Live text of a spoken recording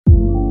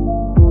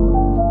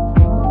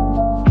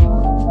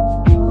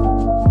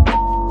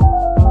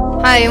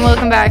Hi, and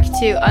welcome back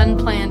to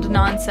Unplanned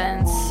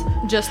Nonsense,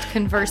 Just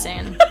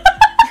Conversing.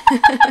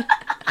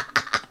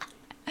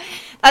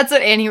 That's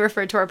what Annie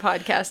referred to our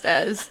podcast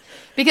as.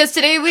 Because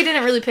today we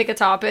didn't really pick a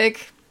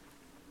topic.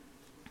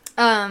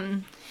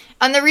 And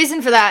the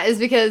reason for that is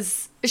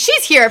because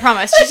she's here, I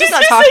promise. She's just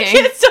not talking. I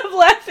can't stop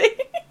laughing.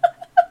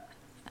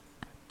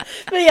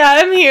 But yeah,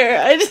 I'm here.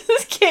 I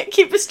just can't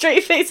keep a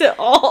straight face at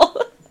all.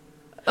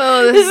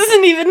 Oh, this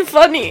isn't even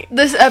funny.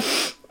 I'm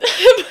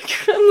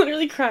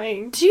literally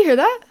crying. Did you hear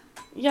that?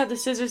 Yeah, the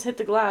scissors hit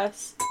the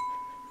glass.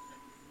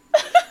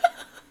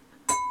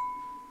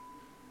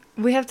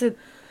 We have to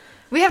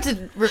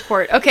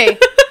record. Okay.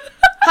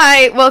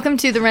 Hi, welcome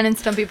to the Ren and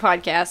Stumpy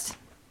podcast.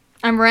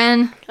 I'm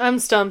Ren. I'm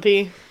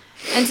Stumpy.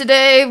 And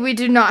today we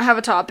do not have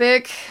a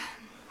topic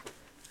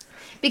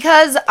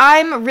because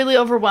I'm really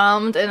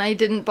overwhelmed and I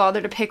didn't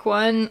bother to pick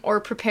one or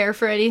prepare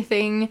for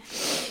anything.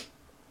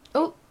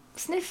 Oh,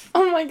 sniff.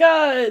 Oh my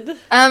god.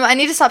 I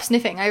need to stop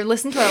sniffing. I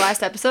listened to our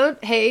last episode.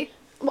 Hey.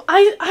 Well,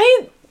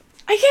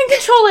 I can't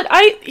control it.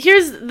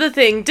 Here's the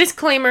thing.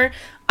 Disclaimer.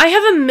 I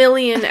have a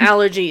million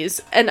allergies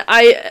and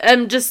I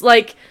am just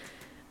like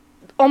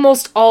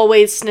almost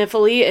always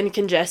sniffly and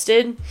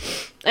congested.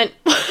 And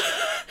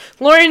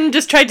Lauren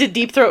just tried to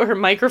deep throat her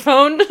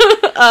microphone.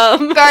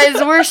 Guys,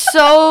 we're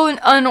so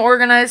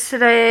unorganized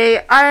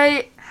today.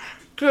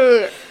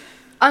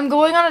 I'm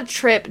going on a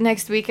trip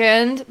next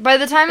weekend. By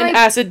the time An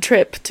acid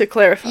trip, to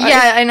clarify.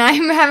 Yeah, and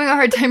I'm having a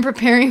hard time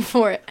preparing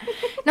for it.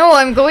 No,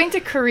 I'm going to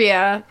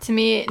Korea to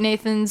meet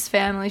Nathan's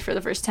family for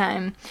the first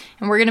time.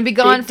 And we're going to be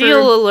gone Big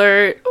deal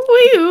alert.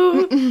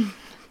 Woo!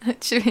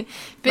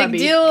 Big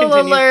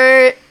deal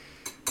alert.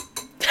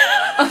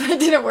 Oh, that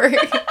didn't work.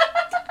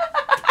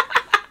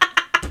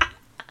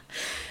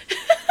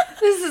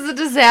 This is a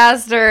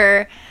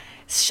disaster.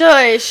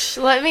 Shush.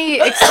 Let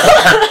me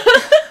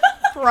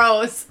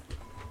Gross.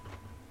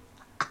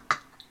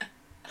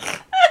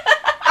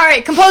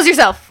 Alright, compose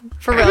yourself.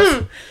 For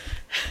real.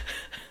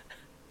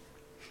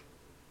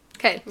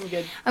 Okay. I'm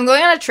good. I'm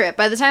going on a trip.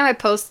 By the time I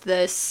post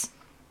this,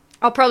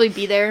 I'll probably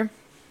be there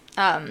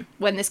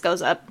when this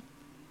goes up.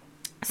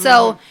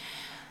 So,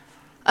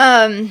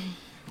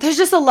 there's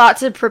just a lot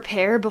to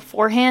prepare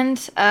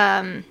beforehand.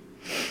 I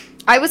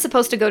was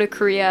supposed to go to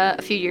Korea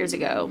a few years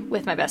ago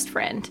with my best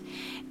friend.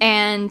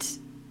 And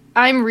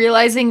I'm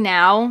realizing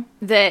now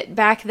that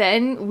back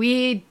then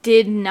we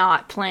did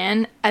not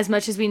plan as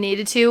much as we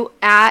needed to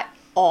at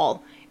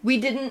all. We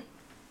didn't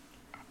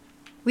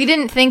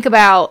think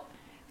about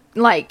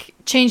like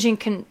changing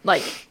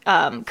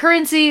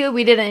currency.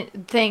 We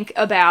didn't think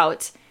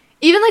about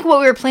even like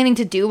what we were planning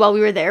to do while we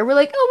were there. We're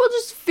like, oh, we'll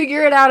just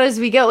figure it out as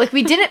we go. Like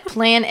we didn't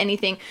plan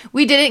anything.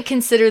 We didn't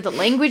consider the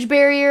language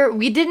barrier.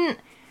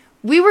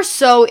 We were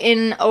so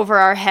in over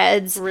our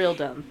heads. Real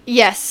dumb.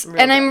 Yes.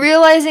 And I'm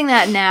realizing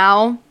that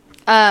now.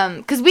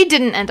 Because we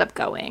didn't end up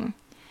going.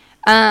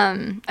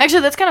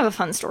 Actually, that's kind of a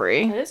fun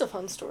story. It is a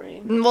fun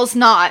story. Well, it's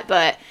not,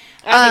 but...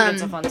 I think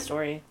it's a fun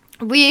story.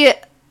 We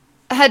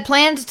had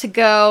planned to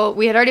go.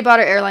 We had already bought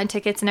our airline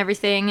tickets and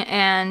everything,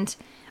 and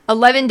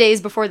 11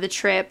 days before the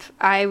trip,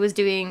 I was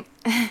doing...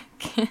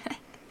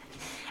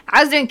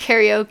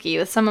 karaoke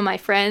with some of my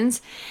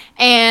friends,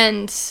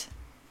 and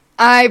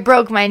I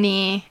broke my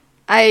knee.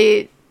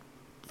 I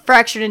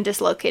fractured and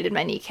dislocated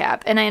my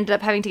kneecap, and I ended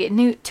up having to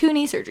get 2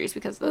 knee surgeries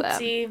because of that.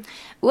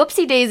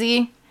 Whoopsie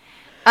daisy.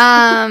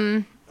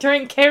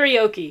 During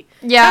karaoke.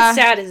 Yeah. How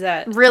sad is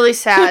that? Really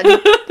sad.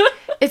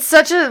 It's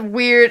such a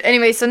weird...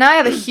 Anyway, so now I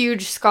have a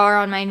huge scar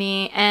on my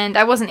knee, and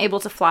I wasn't able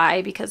to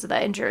fly because of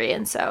that injury,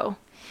 and so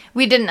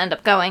we didn't end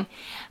up going.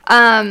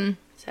 Sad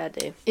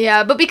day.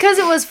 Yeah, but because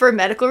it was for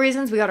medical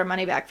reasons, we got our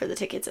money back for the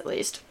tickets at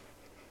least.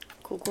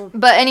 Cool.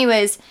 But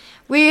anyways,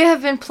 we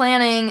have been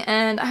planning,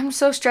 and I'm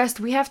so stressed.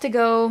 We have to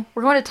go...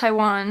 We're going to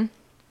Taiwan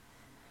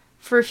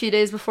for a few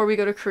days before we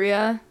go to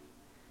Korea.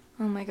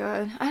 Oh my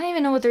god. I don't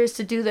even know what there is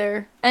to do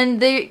there.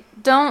 And they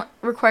don't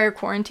require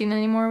quarantine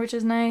anymore, which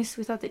is nice.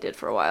 We thought they did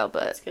for a while,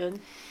 but... That's good.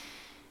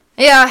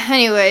 Yeah,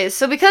 anyways.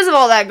 So because of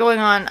all that going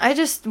on,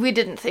 we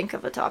didn't think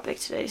of a topic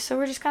today, so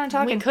we're just kind of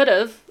talking. We could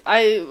have.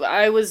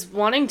 I was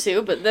wanting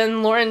to, but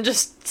then Lauren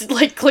just,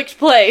 clicked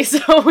play,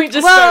 so we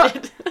just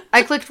started.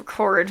 I clicked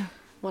record.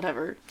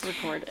 Whatever.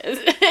 Record. Is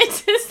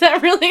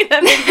that really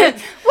that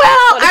big?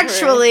 Well,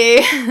 actually.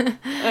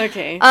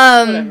 Okay.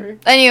 Whatever.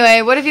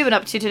 Anyway, what have you been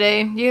up to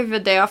today? You have a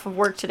day off of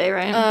work today,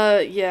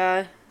 right?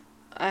 Yeah.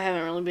 I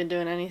haven't really been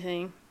doing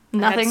anything.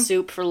 Nothing? I had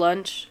soup for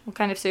lunch. What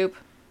kind of soup?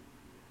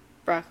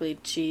 Broccoli,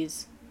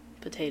 cheese,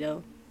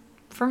 potato.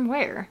 From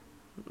where?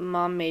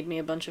 Mom made me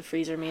a bunch of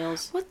freezer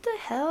meals. What the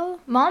hell?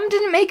 Mom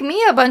didn't make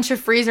me a bunch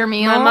of freezer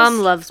meals. My mom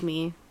loves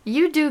me.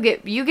 You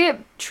get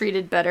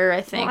treated better,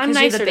 I think, because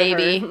you're the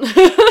baby.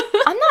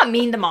 I'm not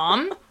mean to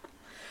Mom.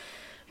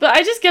 But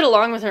I just get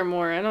along with her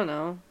more. I don't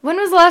know. When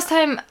was the last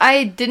time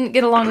I didn't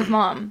get along with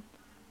Mom?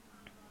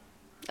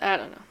 I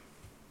don't know.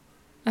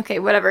 Okay,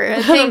 whatever.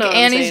 I think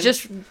Annie's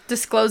just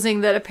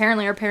disclosing that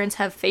apparently our parents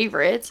have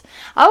favorites.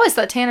 I always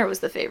thought Tanner was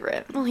the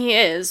favorite. Well, he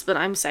is, but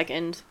I'm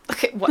second.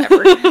 Okay,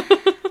 whatever.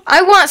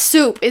 I want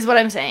soup, is what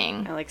I'm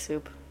saying. I like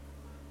soup.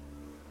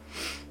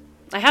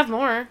 I have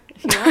more,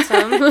 if you want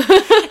some. Is this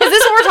what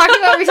we're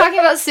talking about? Are we talking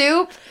about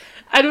soup?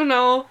 I don't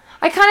know.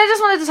 I kind of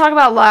just wanted to talk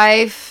about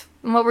life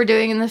and what we're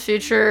doing in the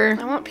future.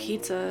 I want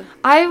pizza.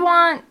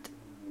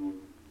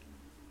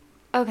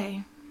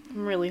 Okay.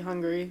 I'm really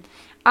hungry.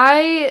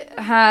 I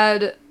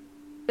had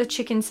a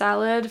chicken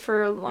salad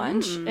for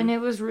lunch, and it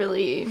was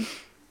really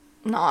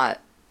not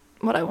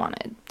what I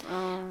wanted.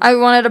 I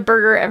wanted a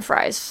burger and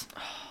fries.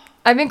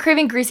 I've been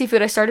craving greasy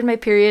food. I started my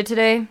period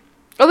today.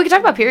 Oh, we can talk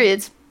about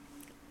periods.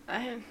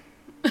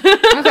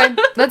 Okay,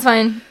 that's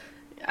fine.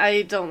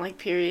 I don't like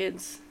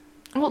periods.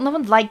 Well, no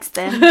one likes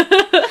them. I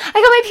got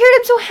my period.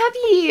 I'm so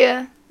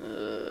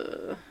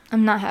happy.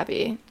 I'm not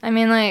happy. I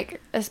mean,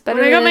 like, it's better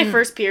when I got my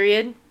first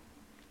period,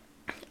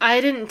 I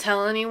didn't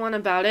tell anyone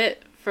about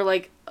it for,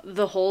 like,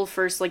 the whole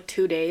first, like,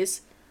 2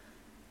 days.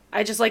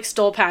 I just, like,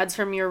 stole pads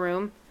from your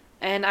room,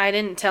 and I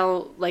didn't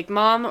tell, like,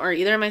 Mom or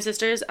either of my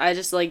sisters. I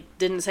just, like,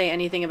 didn't say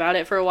anything about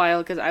it for a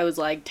while because I was,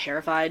 like,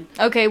 terrified.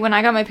 Okay, when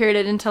I got my period,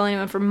 I didn't tell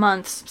anyone for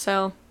months,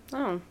 so...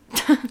 Oh.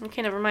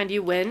 Okay, never mind.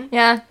 You win.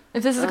 Yeah,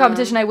 if this is a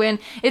competition, I win.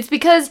 It's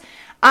because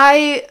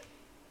I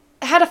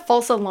had a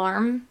false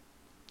alarm,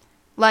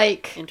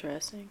 like...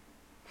 Interesting.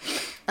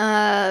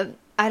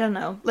 I don't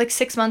know, like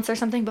 6 months or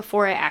something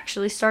before I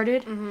actually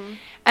started. Mm-hmm.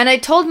 And I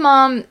told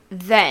Mom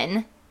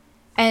then,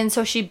 and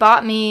so she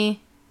bought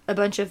me a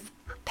bunch of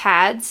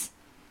pads.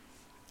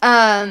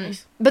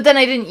 Nice. But then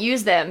I didn't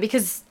use them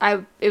because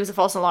it was a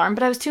false alarm,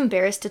 but I was too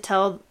embarrassed to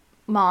tell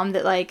Mom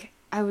that, like,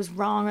 I was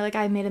wrong, or, like,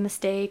 I made a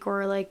mistake,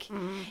 or, like,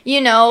 you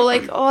know,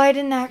 like, oh, I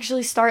didn't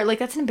actually start. Like,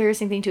 that's an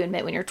embarrassing thing to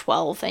admit when you're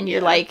 12 and you're,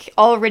 like,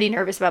 already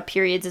nervous about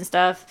periods and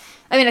stuff.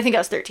 I mean, I think I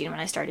was 13 when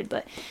I started,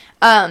 but,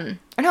 or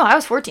no, I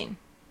was 14.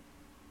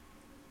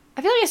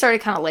 I feel like I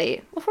started kind of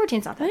late. Well,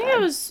 14's not that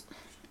bad.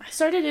 I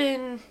started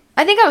in...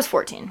 I think I was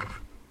 14.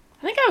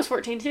 I think I was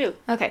 14, too.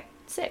 Okay,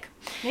 sick.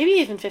 Maybe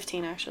even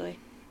 15, actually.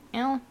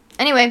 Yeah.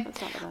 Anyway, That's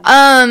not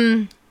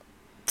bad.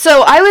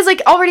 So I was,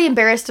 like, already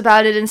embarrassed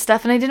about it and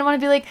stuff, and I didn't want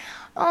to be like,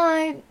 oh,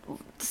 I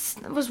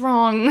was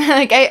wrong.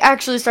 Like, I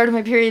actually started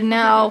my period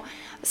now.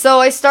 So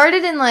I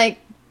started in, like,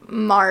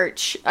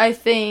 March, I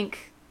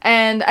think.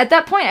 And at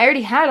that point, I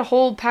already had a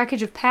whole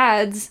package of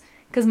pads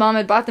because Mom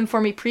had bought them for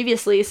me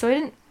previously, so I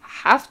didn't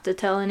have to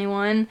tell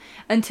anyone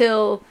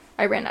until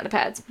I ran out of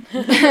pads.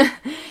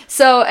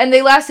 So, and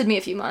they lasted me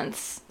a few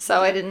months, so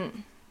I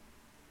didn't...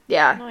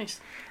 Yeah. Nice.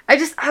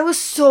 I was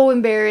so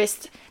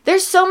embarrassed.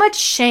 There's so much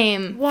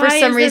shame for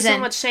some reason. Why is there so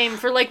much shame?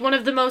 For, like, one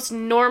of the most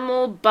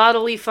normal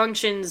bodily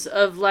functions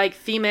of, like,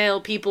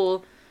 female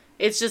people,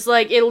 it's just,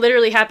 like, it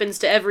literally happens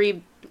to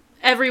every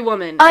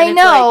woman. I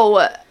know.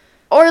 Like,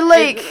 or,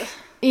 like,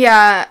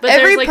 yeah. But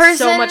every there's, like,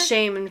 person... so much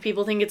shame, and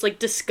people think it's, like,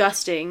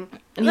 disgusting.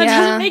 And that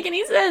doesn't make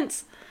any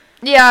sense.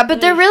 Yeah, but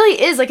there really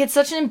is. Like, it's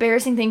such an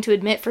embarrassing thing to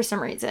admit for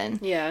some reason.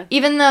 Yeah.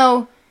 Even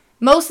though,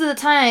 most of the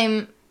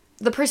time,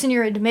 the person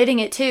you're admitting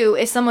it to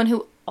is someone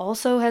who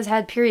also has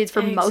had periods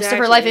for most of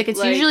her life. Like,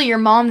 it's usually your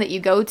mom that you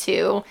go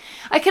to.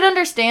 I could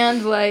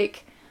understand,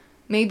 like,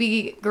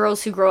 maybe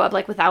girls who grow up,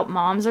 like, without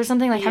moms or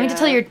something. Like, having to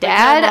tell your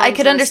dad. Like, I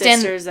could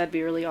understand... sisters, that'd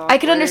be really awkward. I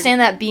could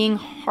understand that being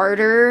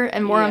harder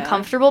and more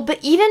uncomfortable. But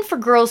even for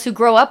girls who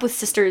grow up with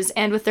sisters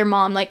and with their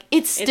mom, like,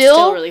 it's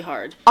still really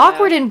hard.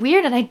 Awkward and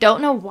weird, and I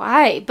don't know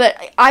why.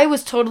 But I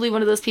was totally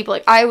one of those people.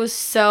 Like, I was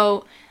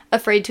so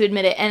afraid to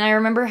admit it. And I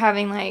remember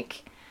having,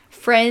 like,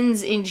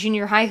 friends in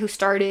junior high who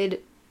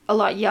started a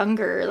lot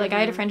younger. Like,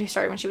 I had a friend who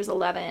started when she was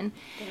 11.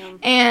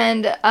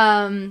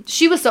 And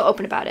she was so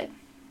open about it.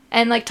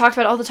 And, like, talked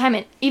about it all the time.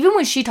 And even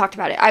when she talked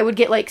about it, I would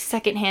get, like,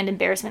 secondhand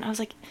embarrassment. I was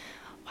like,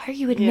 why are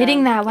you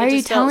admitting that? Why are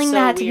you telling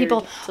that to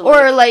people?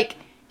 Or, like,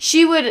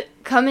 she would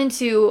come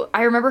into...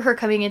 I remember her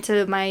coming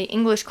into my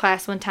English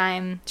class one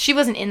time. She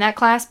wasn't in that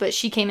class, but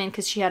she came in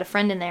because she had a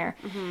friend in there.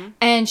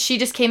 And she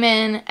just came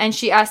in, and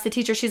she asked the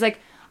teacher, she's like,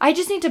 I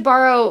just need to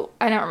borrow...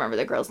 I don't remember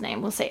the girl's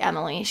name. We'll say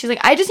Emily. She's like,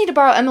 I just need to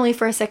borrow Emily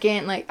for a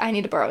second. Like, I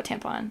need to borrow a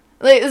tampon.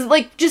 Like, it was,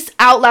 like, just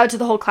out loud to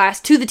the whole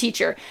class, to the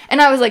teacher.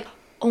 And I was like...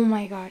 Oh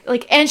my god.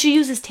 Like, and she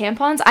uses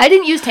tampons. I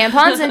didn't use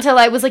tampons until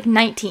I was, like,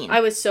 19.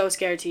 I was so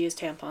scared to use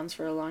tampons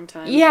for a long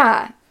time.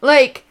 Yeah.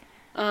 Like,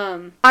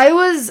 I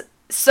was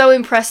so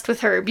impressed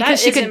with her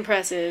because she could...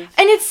 impressive.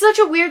 And it's such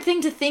a weird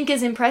thing to think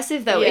is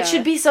impressive, though. Yeah. It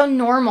should be so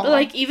normal. But,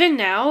 like, even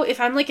now,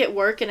 if I'm, like, at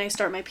work and I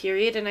start my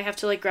period and I have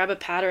to, like, grab a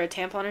pad or a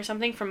tampon or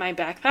something from my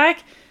backpack...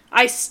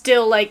 I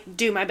still, like,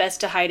 do my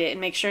best to hide it and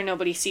make sure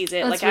nobody sees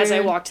it, like, as I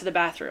walk to the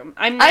bathroom.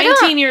 I'm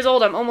 19 years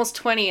old, I'm almost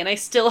 20, and I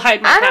still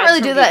hide my pads. I don't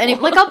really do that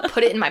anymore. Like, I'll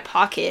put it in my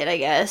pocket, I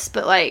guess,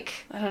 but,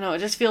 like... I don't know, it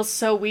just feels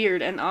so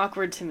weird and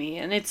awkward to me,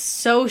 and it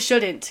so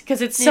shouldn't, because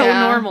it's so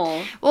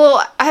normal.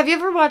 Well, have you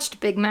ever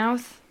watched Big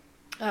Mouth?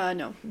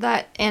 No.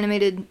 That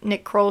animated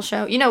Nick Kroll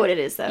show? You know what it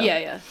is, though.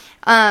 Yeah.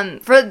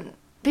 For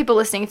people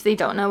listening, if they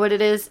don't know what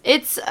it is,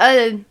 it's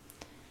a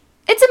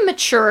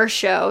mature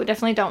show.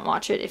 Definitely don't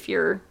watch it if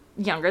you're...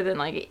 younger than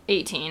like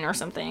 18 or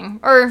something,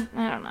 or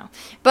I don't know,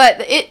 but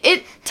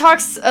it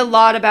talks a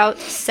lot about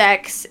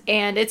sex,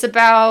 and it's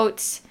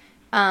about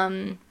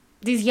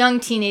these young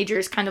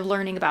teenagers kind of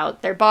learning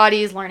about their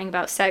bodies, learning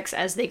about sex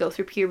as they go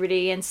through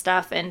puberty and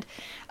stuff. And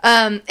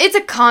it's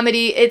a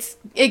comedy.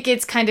 It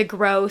gets kind of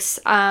gross.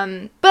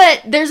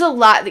 But there's a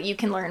lot that you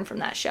can learn from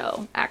that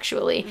show,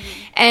 actually.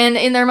 And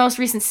in their most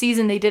recent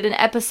season, they did an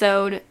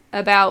episode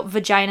about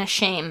vagina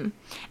shame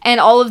and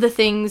all of the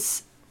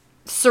things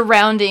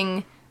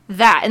surrounding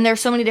that. And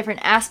there's so many different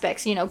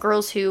aspects, you know,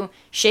 girls who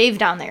shave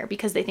down there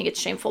because they think it's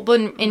shameful, but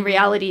in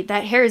reality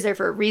that hair is there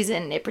for a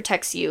reason. It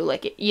protects you,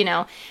 like, you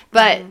know,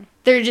 but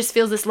there just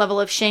feels this level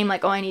of shame,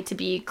 like, oh, I need to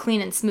be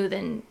clean and smooth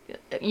and,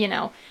 you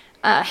know,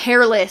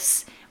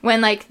 hairless,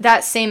 when, like,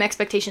 that same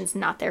expectation's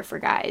not there for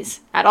guys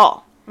at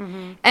all.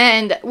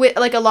 And with,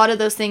 like, a lot of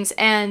those things,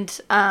 and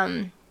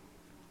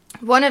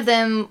one of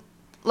them,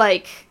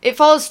 like, it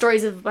follows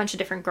stories of a bunch of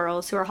different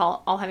girls who are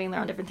all having their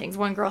own different things.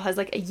 One girl has,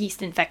 like, a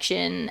yeast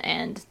infection,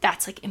 and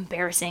that's, like,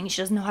 embarrassing.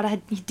 She doesn't know how to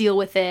deal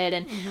with it.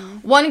 And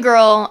one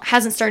girl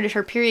hasn't started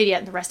her period yet,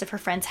 and the rest of her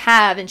friends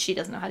have, and she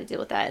doesn't know how to deal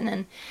with that. And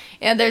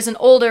then there's an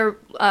older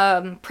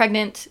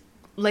pregnant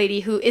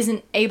lady who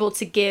isn't able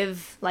to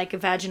give, like, a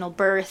vaginal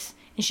birth,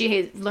 and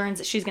she learns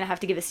that she's going to have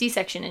to give a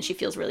C-section, and she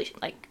feels really,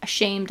 like,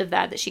 ashamed of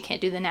that she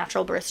can't do the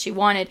natural birth she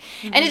wanted.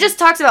 And it just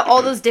talks about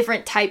all those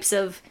different types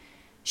of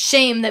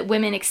shame that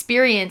women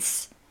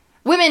experience,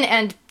 women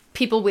and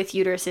people with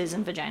uteruses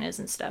and vaginas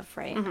and stuff,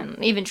 right?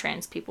 And even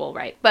trans people,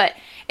 right? But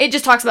it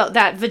just talks about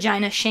that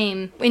vagina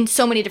shame in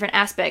so many different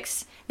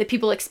aspects that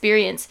people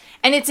experience.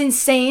 And it's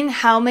insane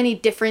how many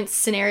different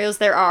scenarios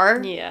there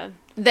are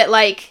that,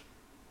 like,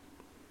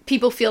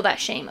 people feel that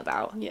shame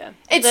about.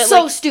 It's that,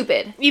 so, like,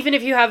 stupid. Even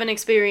if you haven't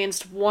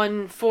experienced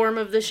one form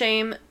of the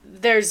shame,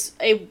 there's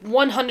a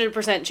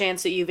 100%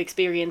 chance that you've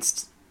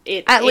experienced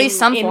it at least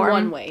some form. In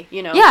one way,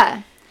 you know?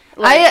 Yeah.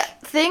 Like, I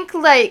think,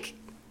 like,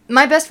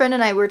 my best friend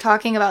and I were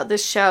talking about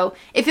this show.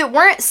 If it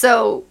weren't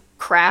so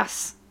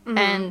crass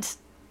and,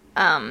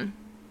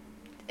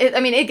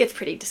 it gets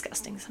pretty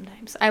disgusting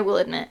sometimes, I will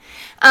admit.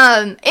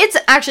 It's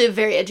actually a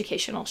very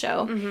educational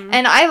show.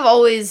 And I've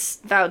always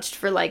vouched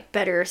for, like,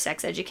 better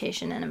sex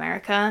education in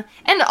America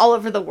and all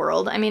over the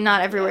world. I mean, not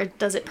everywhere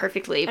does it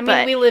perfectly,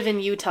 but we live in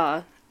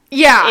Utah.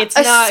 Yeah, it's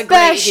not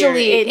great here.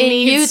 It in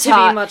needs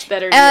Utah. To be much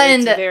better here.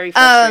 And, it's very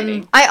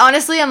frustrating. I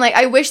honestly, I'm like,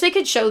 I wish they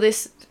could show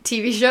this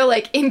TV show,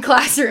 like, in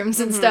classrooms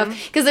and stuff,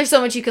 because there's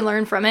so much you can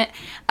learn from it.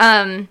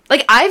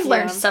 Like, I've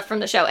learned stuff from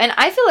the show, and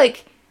I feel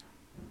like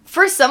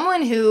for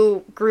someone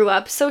who grew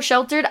up so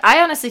sheltered, I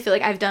honestly feel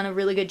like I've done a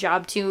really good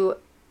job to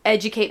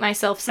educate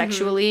myself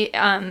sexually,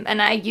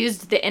 and I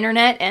used the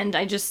internet, and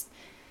I just,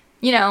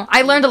 you know,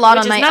 I learned a lot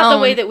on my own. Which is not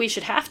the way that we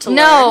should have to learn.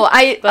 No,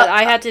 but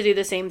I had to do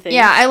the same thing.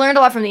 Yeah, I learned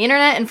a lot from the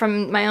internet and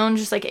from my own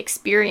just, like,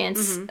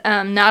 experience,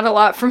 not a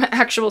lot from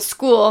actual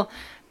school,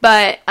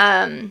 but,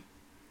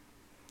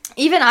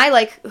 even I,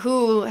 like,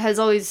 who has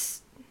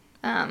always,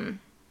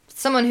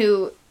 someone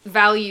who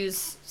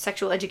values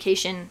sexual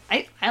education,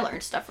 I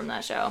learned stuff from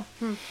that show.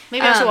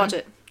 Maybe I should watch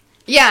it.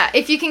 Yeah,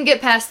 if you can get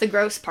past the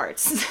gross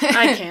parts.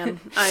 I can.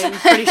 I'm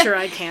pretty sure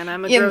I can.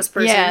 I'm a gross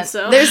person,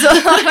 so. There's a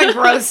lot of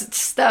gross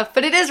stuff,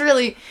 but it is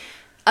really,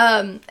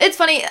 it's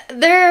funny.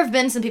 There have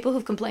been some people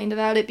who've complained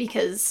about it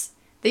because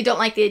they don't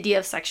like the idea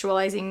of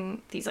sexualizing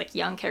these, like,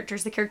 young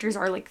characters. The characters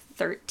are, like,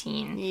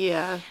 13.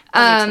 Yeah,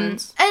 that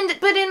makes sense.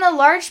 But in a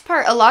large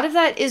part, a lot of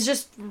that is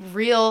just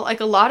real. Like,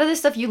 a lot of this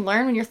stuff you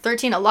learn when you're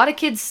 13. A lot of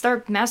kids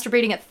start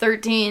masturbating at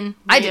 13.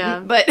 I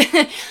didn't, but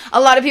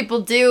a lot of people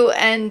do.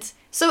 And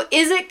so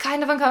is it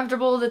kind of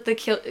uncomfortable that the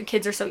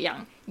kids are so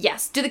young?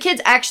 Yes. Do the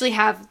kids actually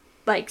have,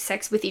 like,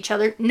 sex with each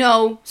other?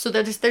 No. So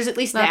there's at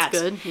least that.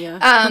 That's good,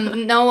 yeah.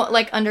 No,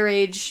 like,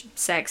 underage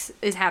sex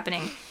is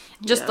happening.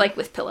 Just, like,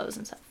 with pillows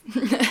and stuff.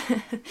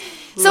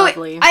 So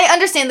Lovely. I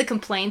understand the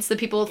complaints, the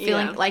people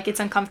feeling like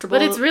it's uncomfortable.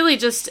 But it's really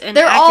just an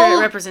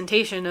accurate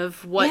representation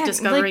of what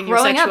discovering, like, your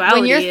sexuality up,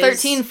 when you're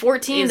 13,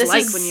 14, is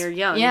like when you're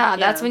young. Yeah,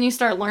 that's when you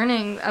start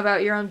learning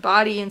about your own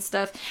body and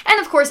stuff.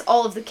 And, of course,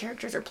 all of the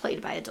characters are played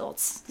by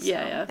adults.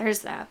 So there's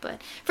that.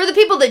 But for the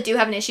people that do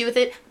have an issue with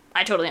it,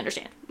 I totally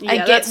understand.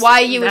 I get why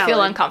you would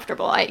feel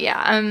uncomfortable.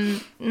 I'm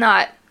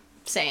not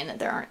saying that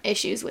there aren't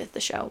issues with the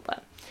show,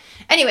 but...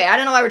 Anyway, I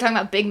don't know why we're talking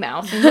about Big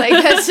Mouth. Like,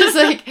 that's just,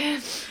 like,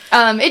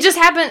 it just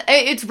happened.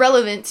 It's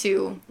relevant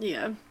to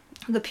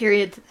the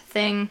period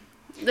thing.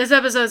 This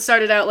episode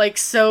started out, like,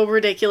 so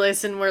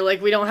ridiculous, and we're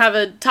like, we don't have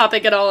a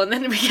topic at all, and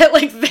then we get,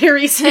 like,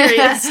 very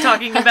serious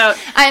talking about...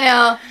 I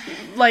know.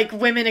 Like,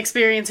 women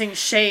experiencing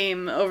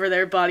shame over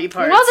their body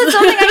parts. Well, it's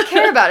something I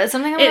care about. It's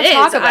something I want to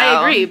talk about.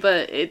 I agree,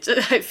 but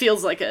it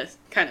feels like a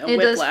kind of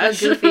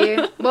whiplash. It does feel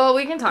goofy. Well,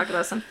 we can talk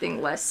about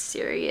something less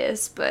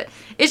serious, but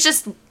it's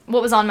just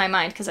what was on my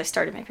mind because I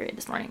started my period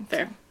this morning.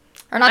 Fair.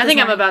 Or not. I think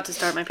morning. I'm about to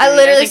start my period. I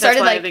literally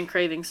started, that's why I've been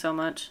craving so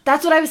much.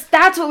 That's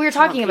what we were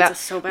talking about.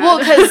 So bad. Well,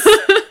 because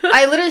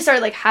I literally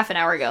started like half an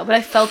hour ago, but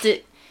I felt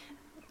it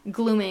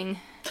glooming.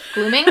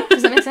 Glooming?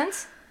 Does that make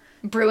sense?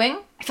 Brewing?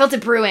 I felt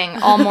it brewing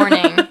all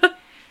morning.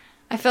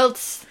 I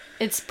felt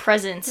its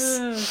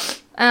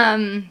presence.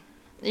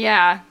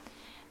 Yeah.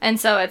 And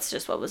so it's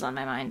just what was on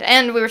my mind.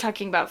 And we were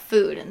talking about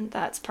food, and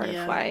that's part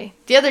of why.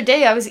 The other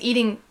day I was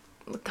eating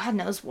God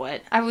knows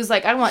what. I was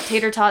like, I want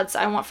tater tots,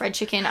 I want fried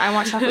chicken, I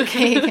want chocolate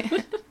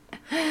cake.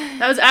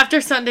 That was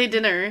after Sunday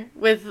dinner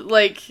with,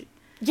 like...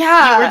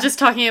 Yeah. You were just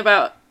talking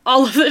about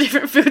all of the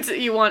different foods that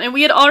you want. And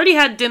we had already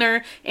had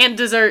dinner and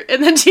dessert,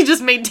 and then she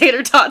just made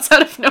tater tots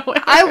out of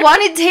nowhere. I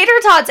wanted tater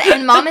tots,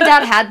 and Mom and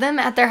Dad had them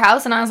at their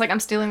house, and I was like, I'm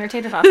stealing their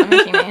tater tots. I'm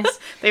making these.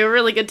 They were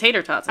really good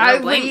tater tots. I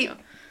don't blame you.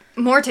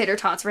 More tater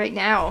tots right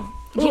now.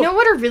 Ooh. You know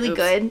what are really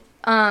good?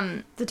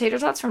 The tater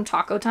tots from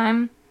Taco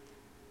Time.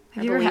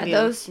 Have you ever had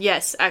those?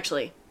 Yes,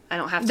 actually. I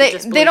don't have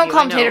to They don't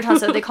call them tater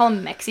tots, though. They call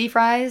them Mexi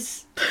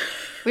fries,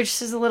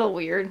 which is a little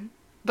weird.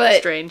 But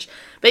strange.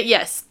 But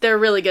yes, they're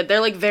really good.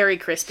 They're, like, very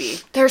crispy.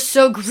 They're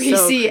so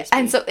greasy.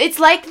 And so it's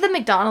like the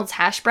McDonald's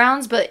hash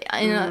browns, but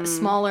in a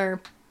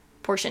smaller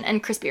portion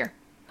and crispier.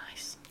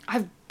 Nice.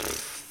 I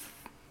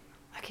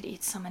could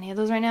eat so many of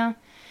those right now.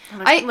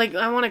 I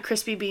want a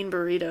crispy bean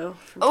burrito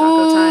from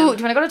Taco Time. Do you want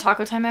to go to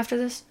Taco Time after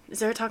this? Is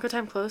there a Taco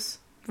Time close?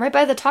 Right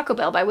by the Taco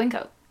Bell by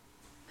Winco.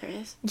 There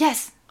is?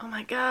 Yes. Oh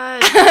my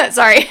god.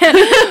 Sorry.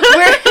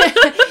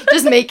 We're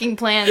just making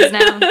plans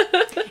now.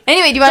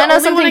 Anyway, do you want to know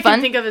something fun? The only one I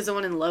can think of is the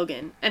one in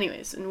Logan.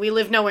 Anyways, and we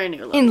live nowhere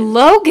near Logan. In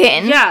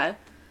Logan? Yeah.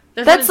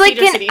 That's like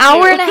an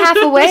hour and a half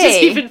away. Which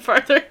is even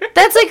farther.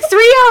 That's like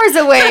 3 hours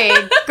away.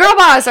 Girl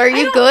boss, are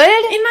you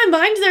good? In my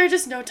mind, there are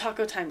just no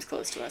Taco Times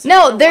close to us.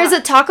 No, there's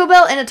a Taco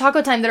Bell and a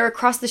Taco Time that are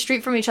across the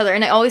street from each other,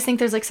 and I always think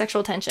there's like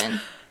sexual tension.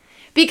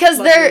 Because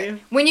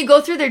when you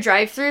go through their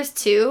drive-thrus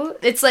too,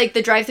 it's like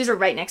the drive-thrus are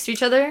right next to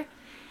each other.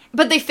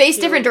 But they face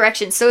different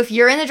directions. So if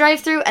you're in the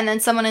drive-thru and then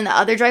someone in the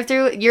other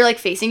drive-thru, you're like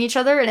facing each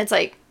other, and it's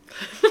like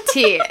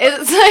tea.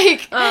 It's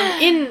like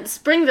in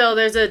Springville,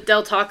 there's a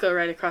Del Taco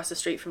right across the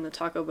street from the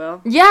Taco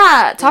Bell.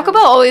 Yeah, Taco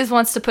Bell always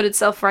wants to put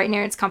itself right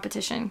near its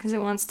competition because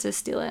it wants to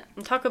steal it.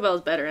 And Taco Bell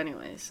is better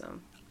anyway, so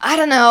I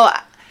don't know.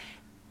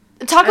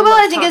 Taco Bell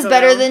I think is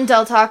better than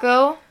Del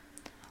Taco,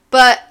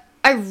 but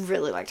I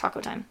really like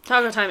Taco Time.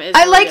 Taco Time is.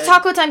 I like good.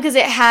 Taco Time because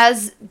it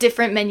has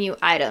different menu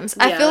items.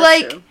 Yeah, I feel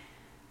like true.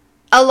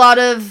 A lot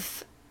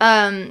of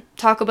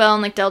Taco Bell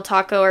and like Del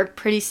Taco are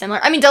pretty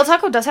similar. I mean, Del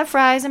Taco does have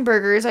fries and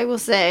burgers, I will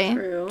say.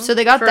 True. So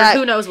they got that.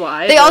 Who knows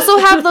why? They also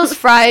have those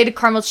fried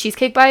caramel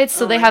cheesecake bites,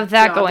 so they have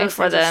that going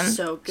for them.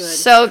 So good.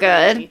 So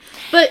good.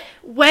 But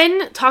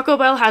when Taco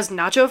Bell has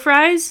nacho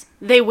fries,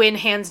 they win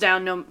hands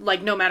down.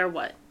 No matter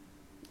what.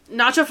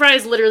 Nacho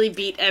fries literally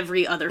beat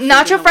every other food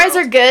Nacho fries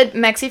are good.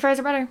 Mexi fries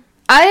are better.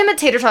 I am a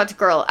tater tot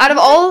girl. Out of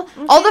all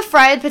the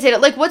fried potato,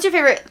 like, what's your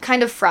favorite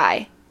kind of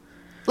fry?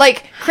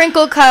 Like,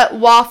 crinkle cut,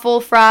 waffle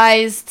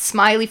fries,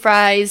 smiley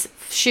fries,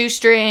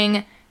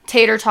 shoestring,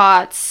 tater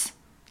tots.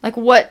 Like,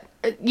 what,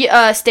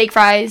 steak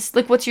fries.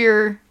 Like, what's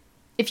your,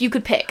 if you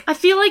could pick? I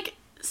feel like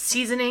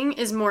seasoning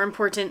is more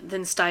important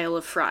than style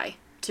of fry,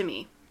 to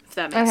me, if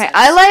that makes sense. Okay,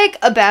 I like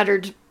a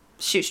battered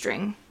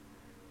shoestring.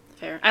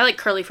 Fair. I like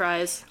curly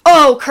fries.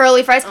 Oh,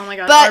 curly fries. Oh my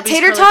god. But Arby's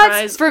tater tots,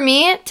 fries. For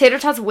me, tater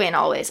tots win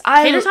always.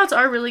 Tater tots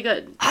are really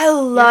good. I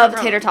love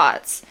tater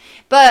tots.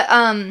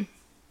 But,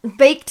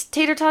 baked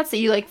tater tots that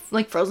you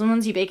like frozen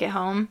ones you bake at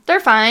home, they're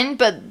fine,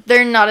 but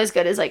they're not as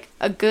good as like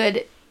a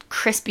good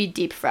crispy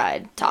deep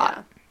fried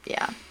tot.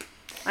 Yeah.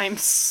 I'm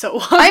so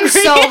hungry. I'm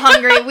so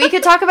hungry. We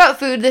could talk about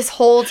food this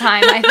whole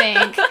time, I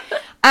think.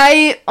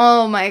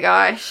 Oh my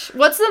gosh.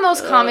 What's the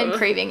most common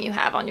craving you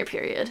have on your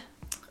period?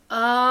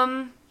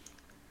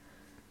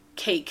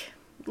 Cake.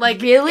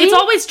 Like, really? It's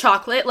always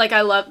chocolate. Like,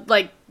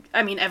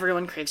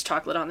 everyone craves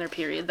chocolate on their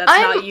period. That's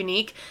not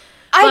unique.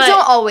 I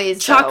don't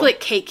always, chocolate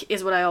cake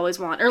is what I always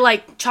want. Or,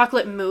 like,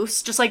 chocolate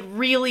mousse. Just, like,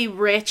 really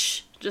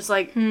rich. Just,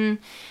 like...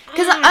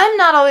 Because I'm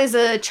not always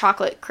a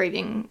chocolate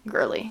craving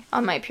girly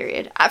on my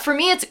period. For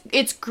me,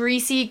 it's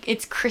greasy,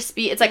 it's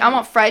crispy. It's like, I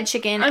want fried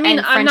chicken and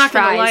French fries. I'm not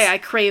going to lie. I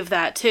crave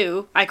that,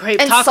 too. I crave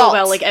Taco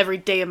Bell, like, every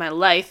day of my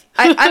life.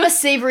 I'm a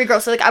savory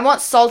girl. So, like, I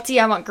want salty,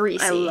 I want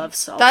greasy. I love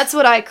salt. That's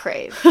what I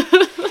crave.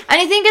 And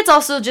I think it's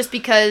also just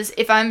because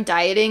if I'm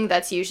dieting,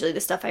 that's usually the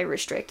stuff I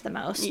restrict the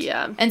most.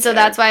 Yeah. And so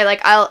that's why,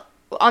 like,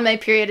 on my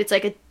period, it's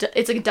like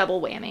a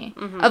double whammy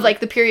of, like,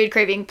 the period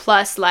craving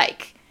plus,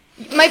 like...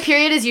 My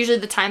period is usually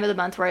the time of the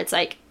month where it's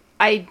like,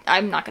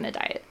 I'm not going to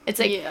diet. It's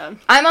like,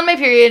 I'm on my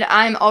period,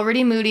 I'm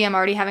already moody, I'm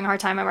already having a hard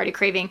time, I'm already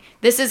craving.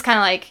 This is kind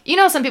of like, you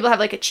know, some people have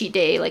like a cheat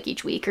day like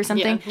each week or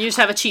something. Yeah, you just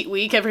have a cheat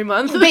week every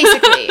month.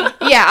 Basically.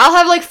 Yeah, I'll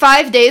have like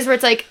 5 days where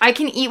it's like, I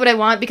can eat what I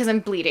want because I'm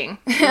bleeding.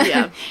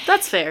 Yeah,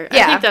 that's fair.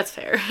 Yeah. I think that's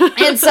fair.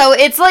 And so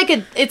it's like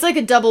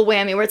a double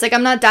whammy where it's like,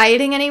 I'm not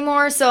dieting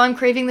anymore, so I'm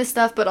craving this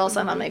stuff, but also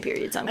I'm on my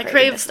period, so I'm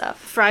craving this stuff.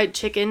 Fried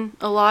chicken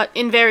a lot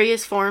in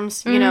various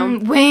forms, you know.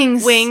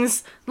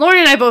 Wings. Lauren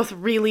and I both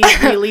really,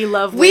 really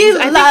love wings.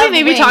 I think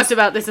we maybe talked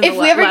about this in the last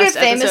episode. If we ever get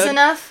famous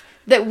enough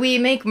that we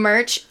make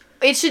merch,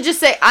 it should just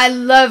say, I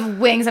love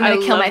wings, I'm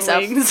going to kill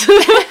myself.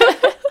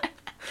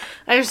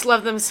 I just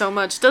love them so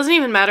much. Doesn't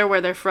even matter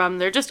where they're from.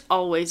 They're just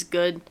always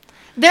good.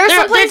 There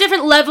are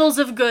different levels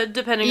of good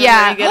depending on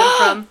where you get them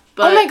from.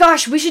 But... Oh my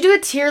gosh, we should do a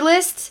tier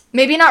list.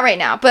 Maybe not right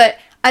now, but...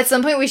 At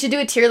some point, we should do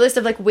a tier list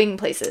of, like, wing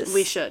places.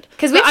 We should.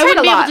 Because we've tried a lot. I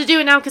wouldn't be able to do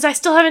it now because I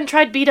still haven't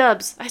tried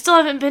B-Dubs. I still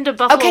haven't been to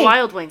Buffalo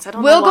Wild Wings. I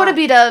don't know why. We'll go to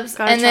B-Dubs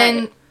and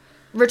then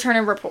return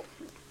a report.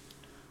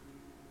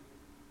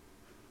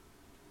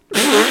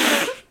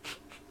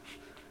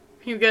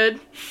 You good?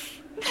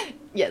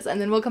 Yes,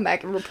 and then we'll come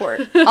back and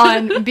report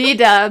on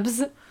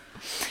B-dubs.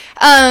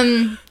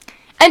 And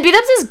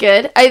B-dubs is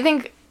good. I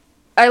think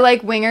I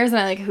like Wingers and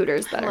I like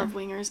Hooters better. I love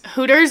Wingers.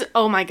 Hooters,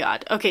 oh my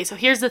god. Okay, so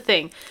here's the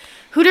thing.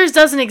 Hooters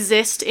doesn't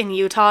exist in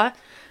Utah.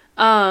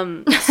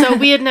 So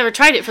we had never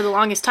tried it for the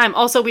longest time.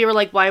 Also, we were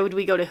like, why would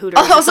we go to Hooters?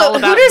 Also,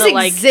 Hooters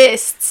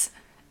exists.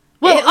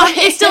 Well,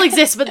 it still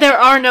exists, but there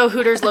are no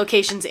Hooters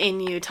locations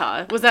in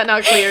Utah. Was that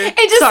not clear? It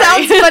just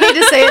sounds funny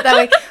to say it that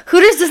way.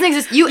 Hooters doesn't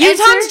exist.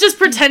 Utahns just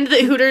pretend that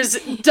Hooters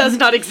does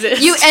not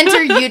exist. You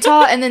enter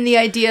Utah, and then the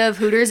idea of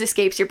Hooters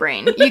escapes your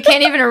brain. You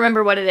can't even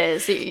remember what it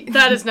is.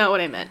 That is not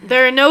what I meant.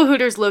 There are no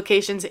Hooters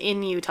locations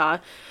in Utah.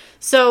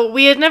 So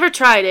we had never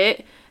tried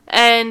it,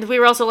 and we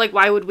were also like,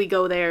 why would we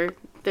go there?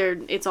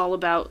 It's all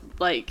about,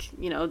 like,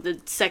 you know, the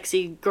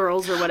sexy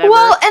girls or whatever.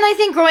 Well, and I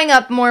think growing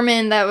up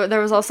Mormon, there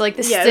was also, like,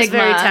 the stigma. Yeah, it's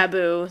very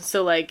taboo,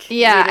 so, like...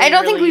 Yeah, I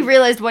don't think we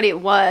realized what it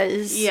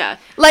was. Yeah.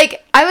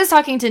 Like, I was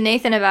talking to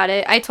Nathan about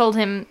it. I told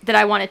him that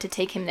I wanted to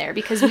take him there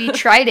because we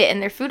tried it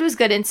and their food was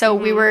good, and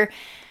so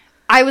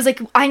I was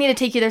like, I need to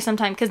take you there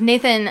sometime because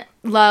Nathan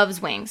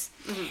loves wings.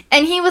 Mm-hmm.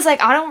 And he was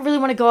like, I don't really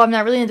want to go. I'm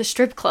not really into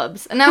strip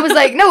clubs. And I was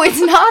like, no, it's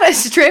not a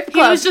strip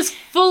club. He was just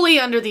fully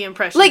under the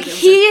impression like,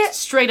 that it was a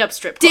straight up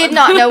strip club. Did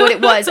not know what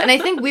it was. And I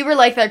think we were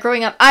like that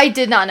growing up. I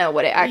did not know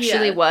what it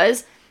actually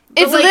was.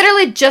 It's like,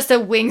 literally just a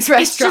wings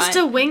restaurant. It's just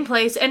a wing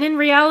place. And in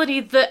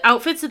reality, the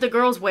outfits that the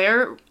girls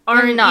wear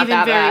are not even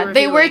that very bad. revealing.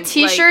 They wear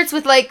t-shirts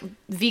with, like,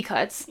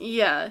 V-cuts.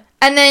 Yeah.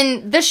 And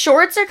then the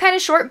shorts are kind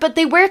of short, but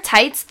they wear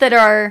tights that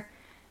are,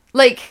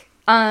 like...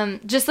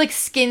 just like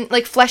skin,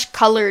 like flesh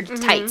colored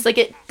tights. Like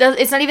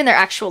it's not even their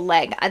actual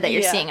leg that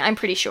you're seeing. I'm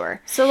pretty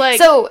sure.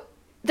 So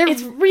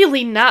it's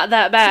really not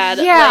that bad.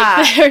 Yeah,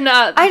 like, they're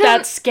not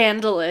that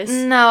scandalous.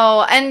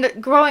 No, and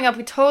growing up,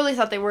 we totally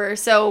thought they were.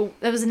 So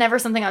it was never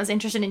something I was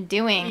interested in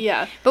doing.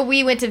 Yeah, but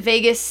we went to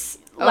Vegas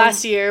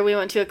last year. We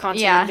went to a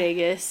concert in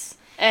Vegas.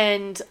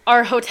 And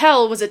our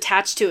hotel was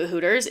attached to a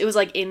Hooters. It was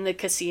like in the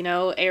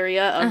casino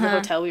area of the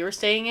hotel we were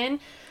staying in.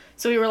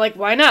 So we were like,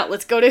 why not?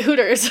 Let's go to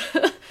Hooters.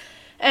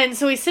 And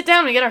so we sit down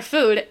and we get our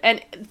food, and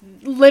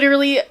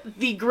literally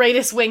the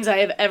greatest wings I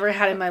have ever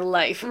had in my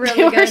life. Really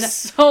they good. were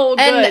so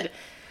good.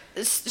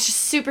 And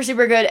super,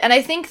 super good. And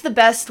I think the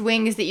best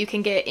wings that you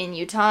can get in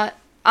Utah,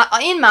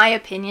 in my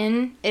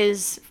opinion,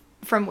 is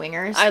from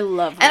Wingers. I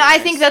love Wingers. And I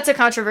think that's a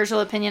controversial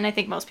opinion. I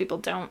think most people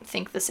don't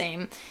think the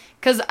same.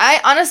 Because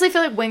I honestly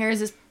feel like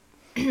Wingers is,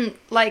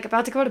 like,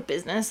 about to go out of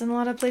business in a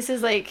lot of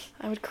places. Like,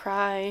 I would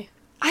cry.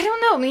 I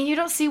don't know. I mean, you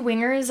don't see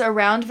Wingers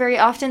around very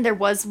often. There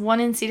was one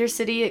in Cedar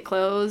City. It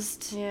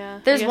closed. Yeah.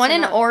 There's one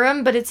in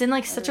Orem, but it's in,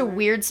 like, such a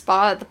weird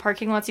spot. The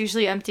parking lot's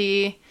usually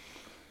empty.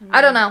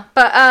 I don't know.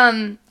 But,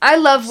 I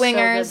love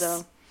Wingers. So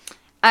good, though.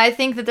 I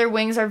think that their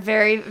wings are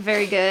very,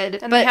 very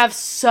good. And they have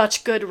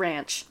such good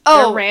ranch.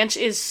 Oh. Their ranch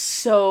is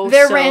so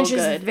Their so ranch good.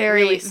 is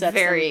very, really sets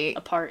very, them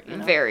apart. You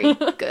know? Very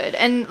good.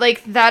 And,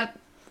 like, that...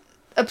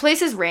 A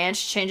place's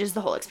ranch changes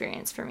the whole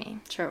experience for me.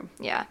 True.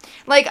 Yeah.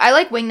 Like, I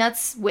like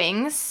Wingnuts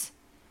wings.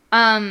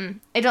 I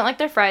don't like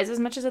their fries as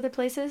much as other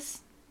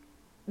places.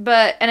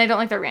 And I don't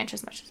like their ranch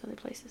as much as other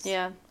places.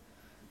 Yeah.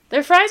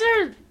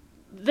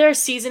 Their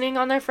seasoning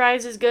on their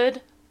fries is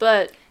good,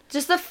 but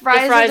just the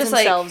fries are just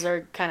themselves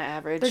are kind of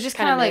average. They're just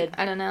kind of like,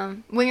 I don't know.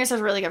 Wingers has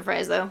really good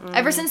fries, though.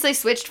 Ever since they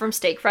switched from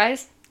steak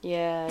fries.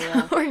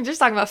 Yeah. We're just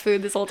talking about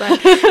food this whole time.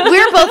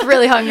 We're both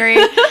really hungry.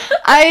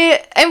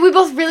 And we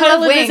both really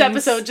love wings. This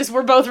episode, just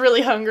we're both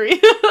really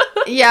hungry.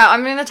 Yeah,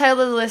 I'm going to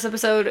title this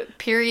episode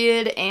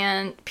periods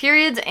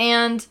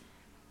and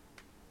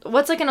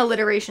what's like an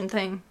alliteration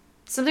thing?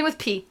 Something with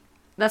P.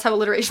 That's how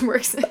alliteration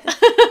works.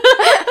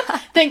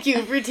 Thank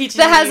you for teaching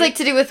me. That has like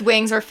to do with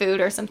wings or food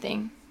or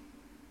something.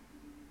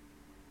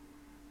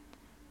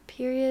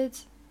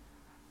 Periods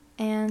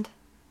and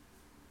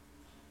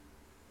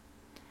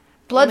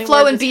blood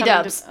flow and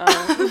B-dubs.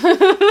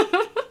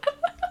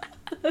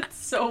 That's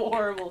so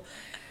horrible.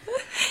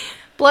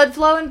 Blood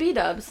flow and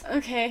B-dubs.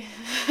 Okay.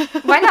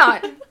 Why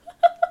not?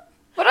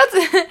 What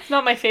else?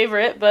 Not my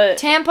favorite, but...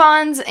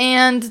 Tampons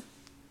and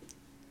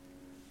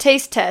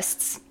taste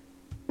tests.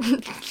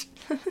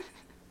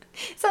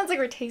 Sounds like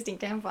we're tasting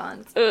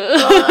tampons.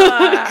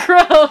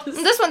 Gross.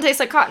 This one tastes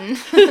like cotton.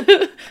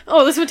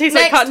 Oh, this one tastes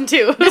like cotton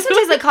too. This one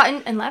tastes like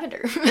cotton and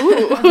lavender.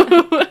 Ooh.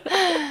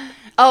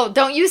 Oh,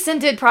 don't use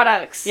scented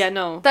products. Yeah,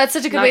 no. That's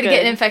such a good way to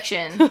get an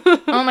infection.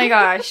 Oh my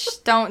gosh,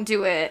 don't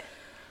do it.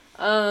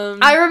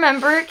 I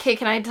remember, okay,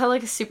 can I tell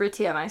like a super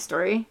TMI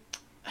story?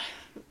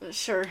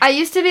 Sure. I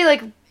used to be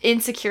like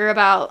insecure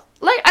about,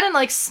 like, I don't know,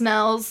 like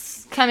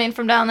smells coming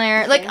from down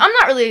there. Okay. Like, I'm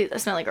not really a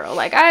smelly girl.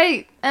 Like,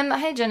 I am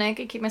hygienic.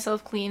 I keep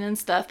myself clean and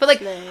stuff. But, like,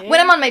 when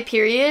I'm on my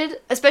period,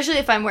 especially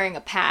if I'm wearing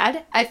a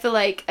pad, I feel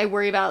like I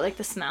worry about, like,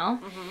 the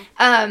smell.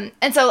 Mm-hmm.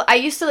 And so I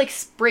used to, like,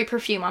 spray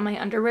perfume on my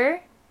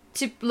underwear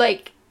to,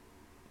 like,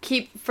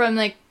 keep from,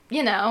 like,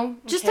 you know,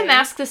 just to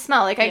mask the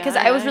smell. Like, because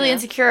I was really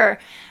insecure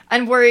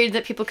and worried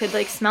that people could,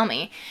 like, smell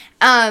me.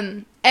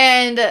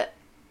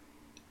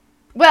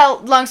 Well,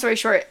 long story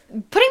short,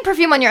 putting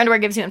perfume on your underwear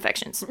gives you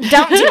infections.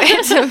 Don't do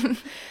it.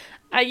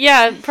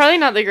 Yeah, probably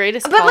not the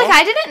greatest But, call. like,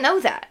 I didn't know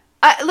that.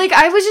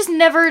 I was just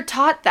never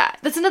taught that.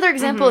 That's another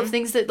example of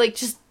things that, like,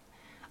 just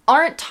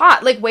aren't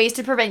taught. Like, ways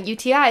to prevent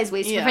UTIs,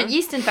 ways to prevent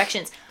yeast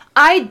infections.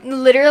 I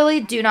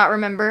literally do not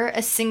remember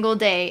a single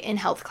day in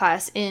health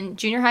class in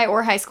junior high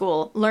or high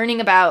school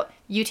learning about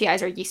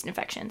UTIs or yeast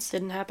infections.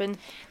 Didn't happen.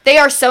 They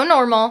are so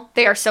normal.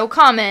 They are so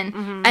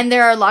common. And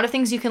there are a lot of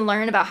things you can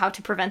learn about how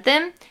to prevent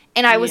them.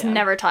 And I was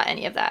never taught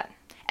any of that.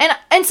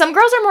 And some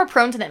girls are more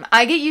prone to them.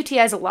 I get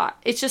UTIs a lot.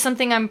 It's just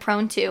something I'm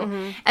prone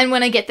to. And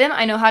when I get them,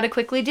 I know how to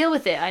quickly deal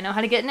with it. I know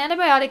how to get an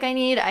antibiotic I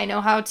need. I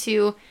know how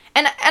to...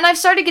 And I've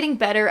started getting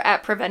better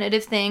at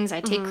preventative things.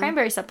 I take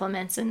cranberry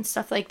supplements and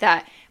stuff like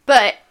that.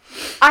 But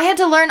I had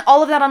to learn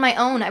all of that on my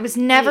own. I was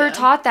never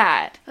taught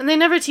that. And they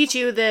never teach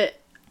you that,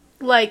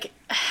 like,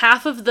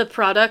 half of the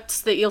products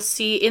that you'll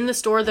see in the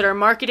store that are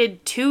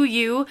marketed to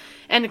you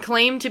and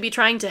claim to be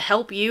trying to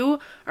help you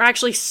are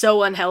actually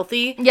so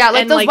unhealthy. Yeah,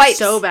 like and, those like, wipes.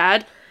 so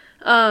bad.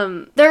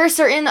 There are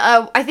certain,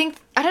 I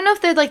don't know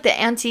if they're, like, the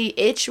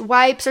anti-itch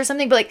wipes or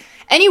something, but, like,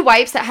 any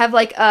wipes that have,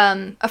 like,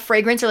 a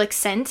fragrance or, like,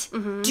 scent,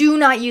 do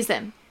not use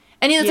them.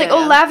 And it's like,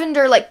 oh,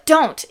 lavender, like,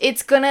 don't.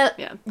 It's gonna...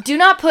 Yeah. Do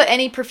not put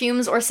any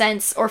perfumes or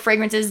scents or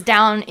fragrances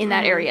down in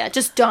that area.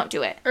 Just don't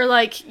do it. Or,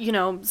 like, you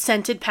know,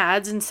 scented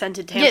pads and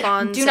scented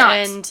tampons. Yeah, do not.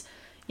 And,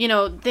 you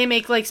know, they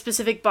make, like,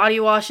 specific body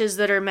washes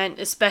that are meant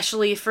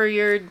especially for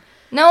your...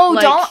 No,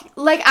 like, don't,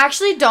 like,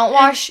 actually don't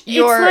wash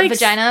your like,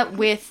 vagina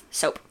with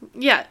soap.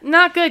 Yeah,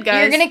 not good,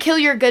 guys. You're gonna kill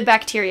your good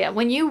bacteria.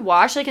 When you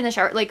wash, like, in the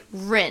shower, like,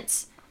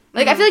 rinse.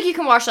 Like, I feel like you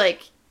can wash,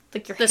 like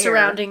your hair.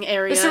 Surrounding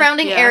area. The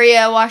surrounding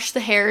area, wash the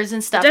hairs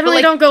and stuff.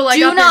 Definitely but, like, don't go, like,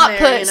 do up not in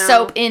there, put you know?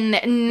 soap in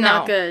there. No.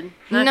 Not good.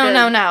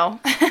 No.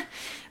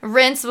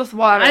 Rinse with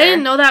water. I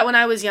didn't know that when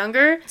I was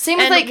younger. Same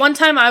with, and like... one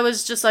time I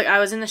was just, like, I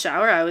was in the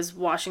shower, I was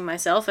washing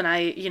myself, and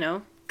I, you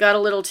know... got a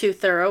little too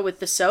thorough with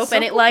the soap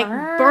and it like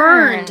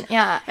burned.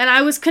 Yeah. And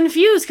I was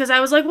confused because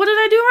I was like, what did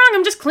I do wrong?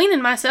 I'm just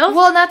cleaning myself.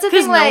 Well, that's the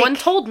thing, like, no one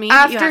told me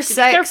after you have to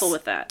sex, be careful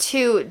with that.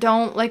 Too,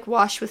 don't like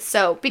wash with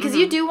soap because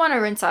you do want to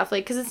rinse off,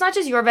 like, because it's not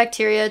just your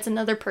bacteria, it's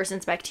another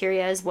person's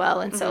bacteria as well,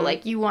 and so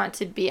like you want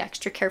to be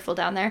extra careful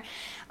down there.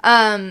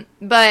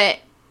 But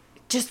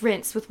just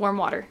rinse with warm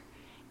water.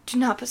 Do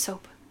not put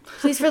soap,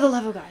 please, for the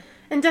love of God.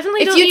 And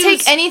definitely if you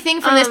take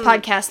anything from this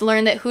podcast,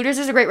 learn that Hooters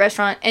is a great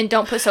restaurant and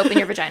don't put soap in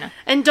your vagina.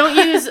 And don't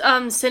use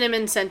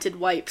cinnamon scented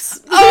wipes.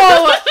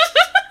 Oh!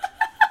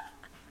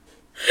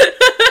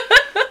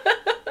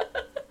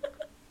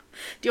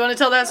 Do you want to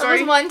tell that story?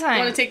 There was one time.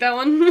 You want to take that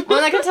one? Well,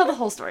 I'm not going to tell the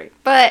whole story.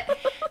 But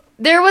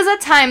there was a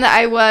time that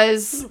I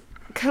was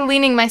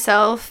cleaning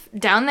myself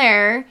down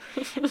there.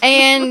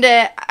 And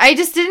I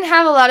just didn't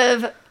have a lot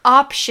of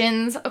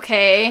options,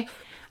 okay?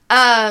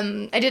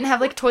 I didn't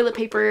have, like, toilet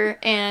paper,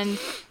 and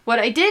what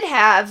I did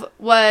have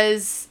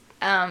was,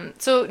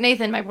 so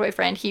Nathan, my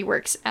boyfriend, he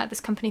works at this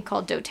company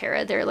called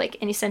doTERRA. They're, like,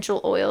 an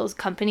essential oils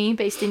company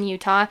based in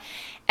Utah,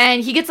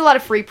 and he gets a lot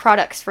of free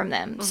products from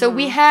them. So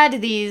we had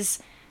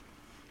these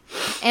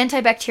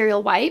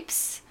antibacterial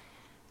wipes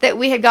that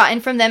we had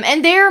gotten from them,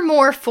 and they're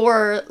more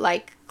for,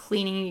 like,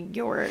 cleaning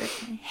your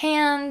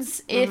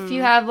hands if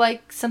you have,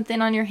 like,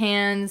 something on your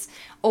hands,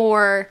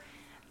 or...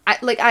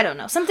 I don't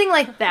know. Something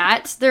like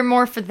that. They're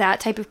more for that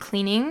type of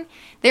cleaning.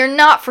 They're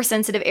not for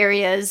sensitive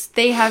areas.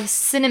 They have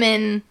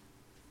cinnamon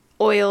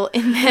oil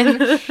in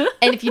them.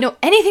 And if you know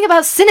anything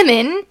about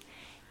cinnamon,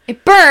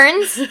 it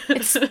burns.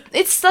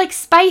 It's like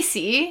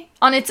spicy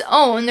on its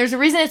own. There's a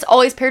reason it's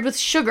always paired with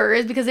sugar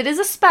is because it is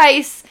a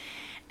spice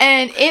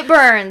and it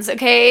burns,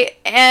 okay?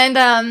 And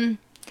I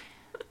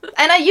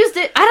used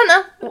it. I don't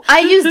know. I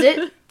used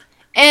it.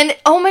 And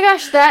oh my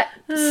gosh, that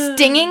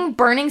stinging,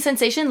 burning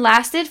sensation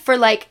lasted for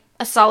like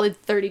a solid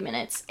 30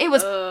 minutes. It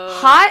was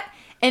hot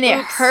and it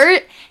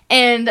hurt,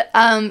 and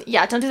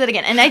yeah, don't do that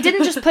again. And I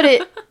didn't just put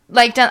it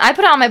like down, I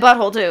put it on my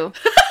butthole too.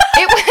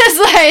 It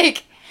was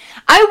like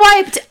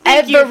I wiped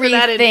everything. Thank you for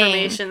that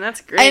information.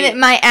 That's great. And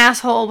my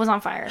asshole was on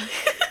fire.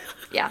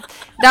 Yeah.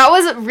 That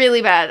was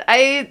really bad.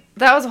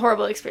 That was a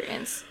horrible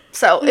experience.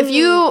 So, if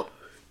you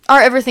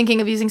are ever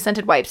thinking of using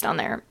scented wipes down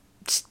there,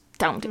 just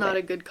don't do it. Not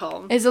a good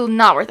call. It's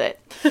not worth it.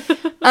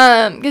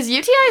 Because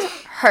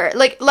UTIs hurt.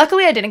 Like,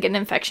 luckily I didn't get an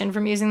infection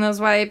from using those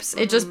wipes.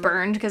 It just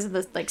burned because of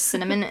the, like,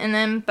 cinnamon in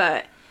them.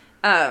 But,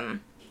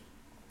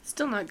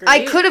 still not great.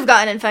 I could have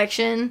gotten an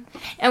infection.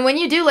 And when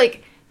you do,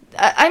 like,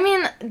 I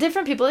mean,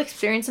 different people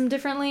experience them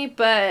differently.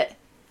 But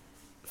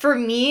for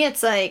me,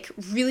 it's, like,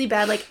 really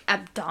bad, like,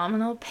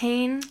 abdominal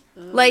pain.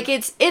 Like,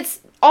 it's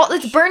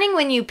burning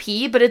when you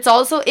pee, but it's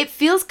also, it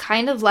feels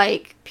kind of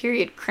like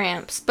period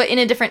cramps, but in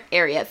a different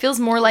area. It feels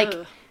more like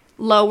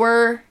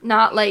lower,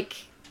 not like,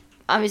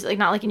 obviously, like,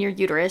 not like in your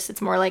uterus.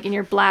 It's more like in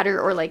your bladder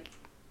or, like,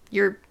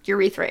 your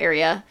urethra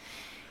area.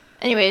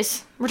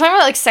 Anyways, we're talking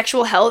about, like,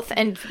 sexual health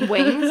and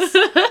wings. Is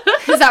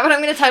that what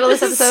I'm going to title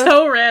this episode?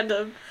 So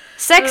random.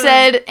 Sex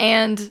ed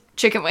and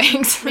chicken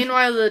wings.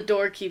 Meanwhile, the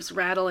door keeps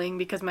rattling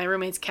because my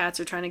roommate's cats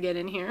are trying to get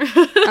in here.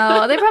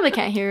 Oh, they probably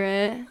can't hear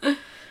it.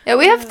 Yeah,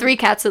 we have 3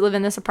 cats that live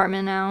in this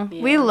apartment now.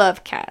 Yeah. We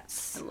love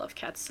cats. I love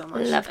cats so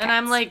much. Love cats. And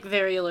I'm, like,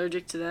 very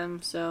allergic to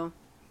them, so...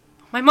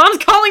 My mom's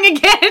calling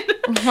again.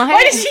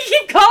 Why does she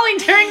keep calling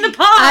during the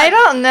pod? I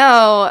don't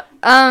know.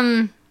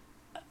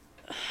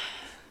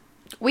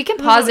 We can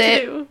pause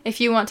it if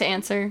you want to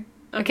answer.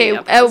 Okay,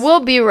 yeah, we'll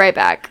be right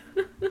back.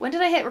 When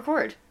did I hit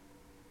record?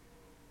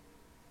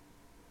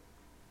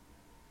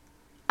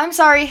 I'm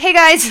sorry. Hey,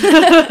 guys.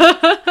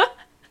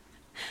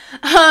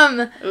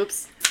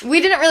 Oops. We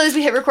didn't realize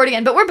we hit record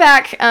again, but we're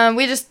back.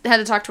 We just had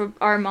to talk to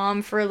our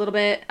mom for a little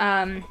bit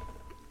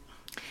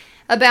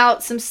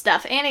about some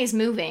stuff. Annie's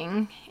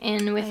moving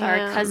in with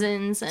our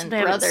cousins and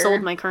brother. I haven't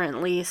sold my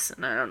current lease,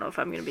 and I don't know if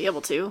I'm going to be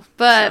able to.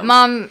 But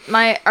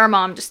our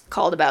mom just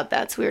called about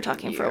that, so we were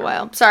talking for a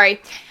while. Sorry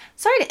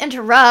to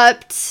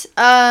interrupt.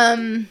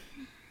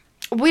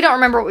 We don't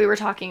remember what we were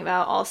talking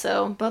about,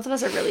 also. Both of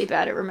us are really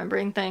bad at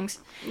remembering things.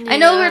 Yeah. I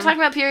know we were talking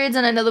about periods,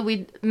 and I know that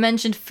we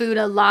mentioned food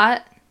a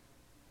lot.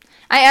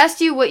 I asked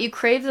you what you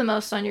crave the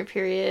most on your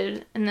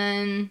period, and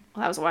then...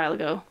 Well, that was a while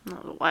ago.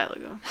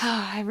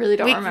 I really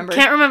don't remember. We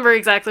can't remember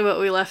exactly what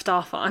we left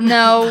off on.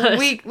 No,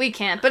 we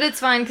can't. But it's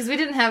fine, because we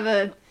didn't have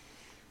a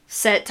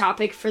set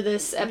topic for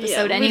this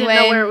episode anyway. We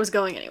didn't know where it was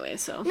going anyway,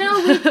 so...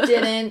 No, we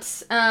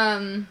didn't.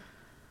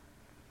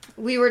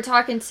 We were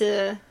talking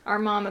to our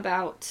mom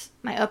about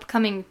my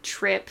upcoming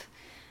trip.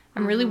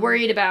 I'm really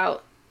worried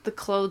about the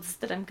clothes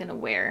that I'm going to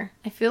wear.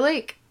 I feel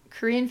like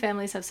Korean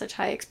families have such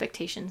high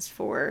expectations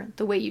for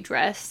the way you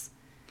dress.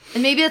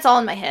 And maybe it's all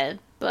in my head,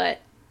 but...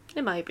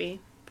 It might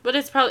be. But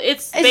it's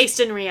based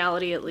in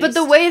reality, at least. But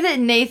the way that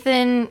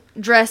Nathan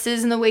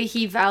dresses and the way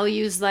he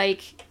values,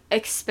 like,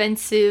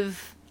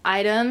 expensive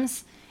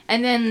items,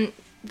 and then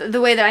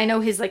the way that I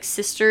know his, like,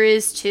 sister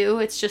is, too,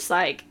 it's just,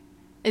 like...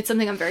 It's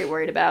something I'm very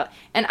worried about.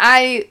 And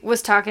I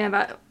was talking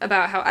about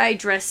how I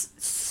dress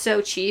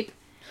so cheap.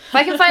 If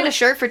I can find a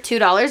shirt for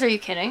 $2, are you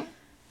kidding?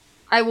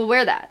 I will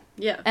wear that.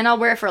 Yeah. And I'll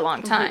wear it for a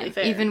long time.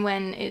 Fair. Even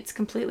when it's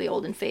completely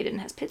old and faded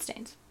and has pit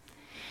stains.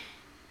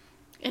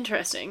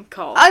 Interesting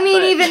call. I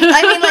mean,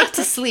 like,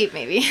 to sleep,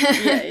 maybe.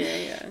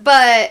 Yeah.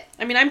 But...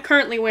 I mean, I'm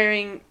currently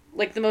wearing,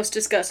 like, the most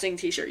disgusting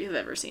t-shirt you've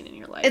ever seen in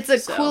your life. It's a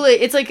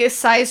Kool-Aid... It's like a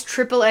size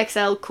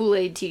XXL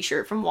Kool-Aid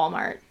t-shirt from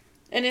Walmart.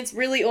 And it's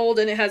really old,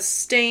 and it has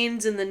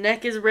stains, and the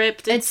neck is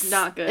ripped. It's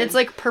not good. It's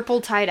like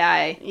purple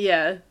tie-dye.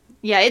 Yeah.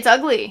 Yeah, it's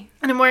ugly.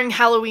 And I'm wearing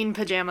Halloween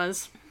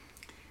pajamas.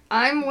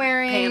 I'm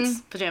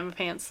wearing... Pajama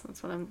pants.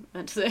 That's what I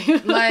meant to say.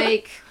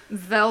 Like,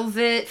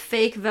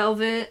 fake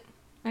velvet,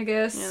 I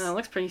guess. Yeah, that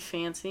looks pretty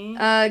fancy.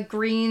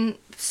 Green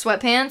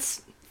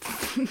sweatpants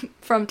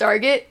from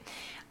Target.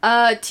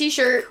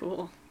 T-shirt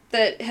cool.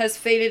 that has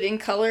faded in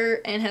color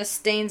and has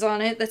stains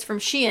on it. That's from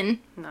Shein.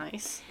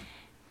 Nice.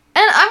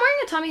 And I'm wearing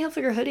a Tommy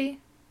Hilfiger hoodie.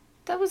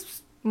 That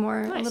was a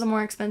nice. little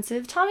more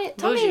expensive. Tommy's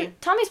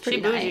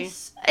pretty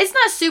nice. It's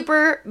not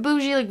super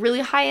bougie, like really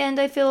high end,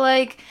 I feel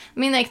like. I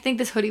mean, I think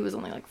this hoodie was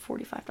only like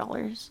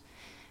 $45.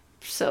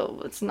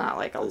 So it's not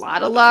like a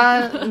lot,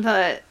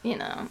 but you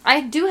know. I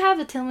do have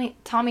a Tommy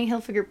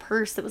Hilfiger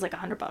purse that was like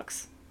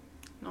 $100.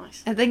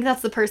 Nice. I think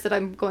that's the purse that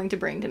I'm going to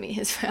bring to meet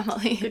his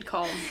family. Good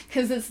call.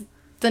 Because it's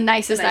the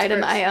nicest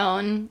item I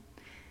own.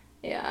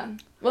 Yeah.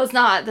 Well, it's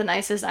not the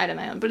nicest item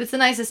I own, but it's the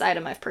nicest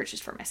item I've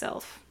purchased for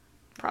myself.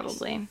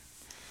 Probably. Nice.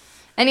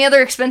 Any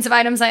other expensive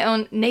items I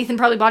own, Nathan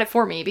probably bought it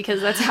for me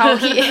because that's how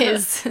he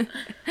is.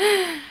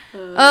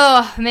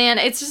 Oh, man.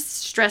 It's just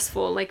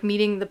stressful, like,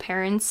 meeting the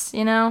parents,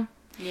 you know?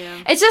 Yeah.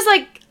 It's just,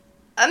 like,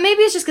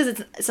 maybe it's just because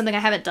it's something I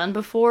haven't done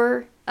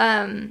before.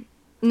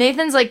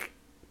 Nathan's, like,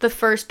 the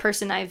first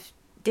person I've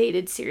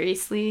dated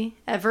seriously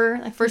ever.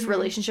 Like, first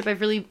relationship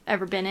I've really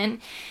ever been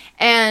in.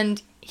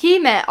 And he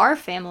met our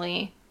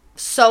family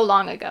so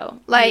long ago,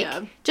 like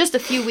just a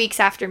few weeks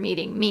after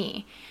meeting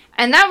me,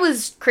 and that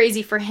was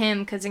crazy for him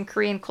because in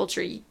Korean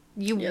culture you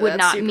would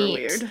not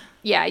meet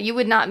you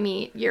would not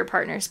meet your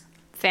partner's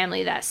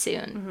family that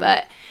soon.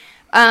 But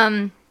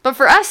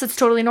for us it's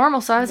totally normal,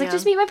 so I was like,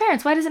 just meet my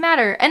parents, why does it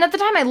matter? And at the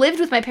time I lived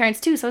with my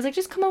parents too, so I was like,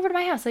 just come over to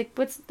my house, like,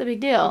 what's the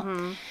big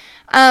deal?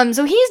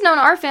 So he's known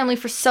our family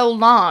for so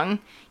long.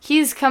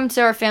 He's come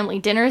to our family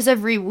dinners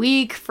every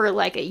week for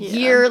like a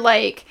year.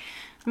 Like,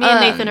 me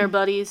and Nathan are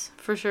buddies,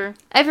 for sure.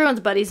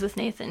 Everyone's buddies with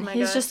Nathan.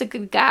 He's just a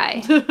good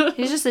guy.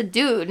 He's just a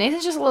dude.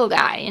 Nathan's just a little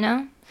guy, you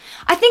know?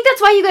 I think that's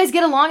why you guys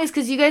get along, is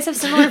because you guys have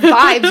similar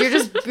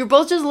vibes. You're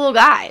both just little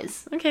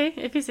guys. Okay,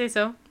 if you say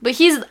so. But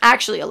he's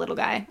actually a little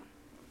guy.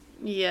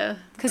 Yeah.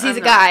 Because he's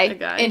a guy,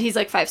 and he's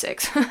like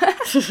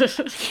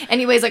 5'6". And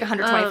he weighs like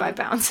 125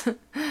 pounds.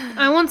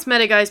 I once met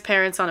a guy's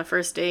parents on a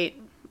first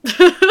date.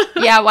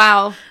 Yeah,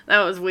 wow.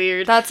 That was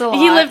weird. That's a lot.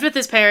 He lived with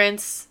his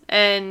parents,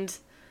 and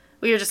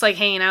we were just, like,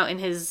 hanging out in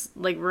his,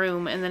 like,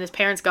 room, and then his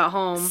parents got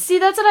home. See,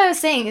 that's what I was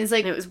saying, is,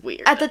 like... And it was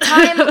weird. At the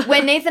time,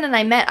 when Nathan and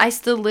I met, I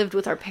still lived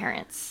with our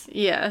parents.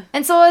 Yeah.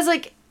 And so I was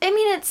like, I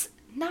mean, it's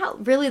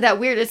not really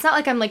that weird. It's not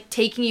like I'm, like,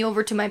 taking you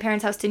over to my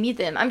parents' house to meet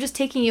them. I'm just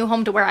taking you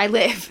home to where I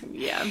live.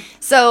 Yeah.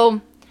 So,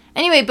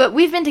 anyway, but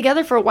we've been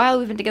together for a while.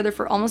 We've been together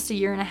for almost a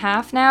year and a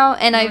half now,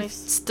 and nice. I've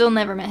still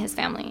never met his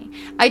family.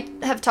 I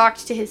have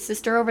talked to his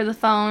sister over the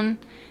phone,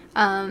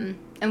 and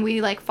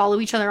we, like,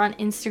 follow each other on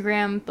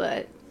Instagram,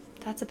 but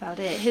That's about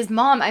it. His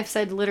mom, I've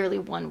said literally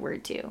one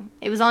word to.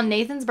 It was on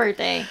Nathan's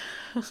birthday.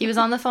 He was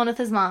on the phone with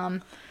his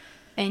mom,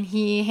 and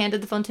he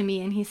handed the phone to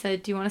me, and he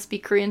said, "Do you want to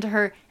speak Korean to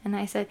her?" And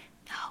I said,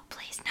 "No,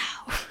 please,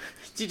 no."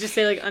 Did you just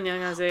say, like,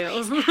 안녕하세요?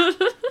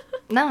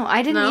 No,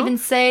 I didn't even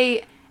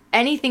say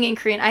anything in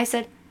Korean. I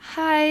said,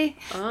 "Hi."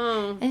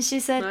 Oh. And she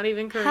said, not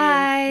even Korean.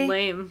 "Hi."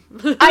 Lame.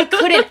 I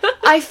couldn't.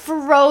 I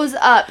froze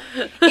up.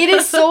 It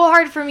is so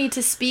hard for me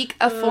to speak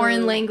a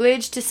foreign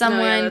language to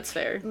someone that's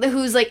fair.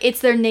 who's, like,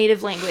 it's their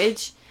native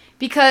language.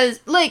 Because,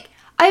 like,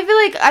 I feel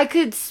like I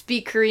could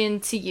speak Korean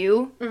to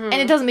you, and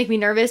it doesn't make me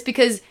nervous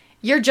because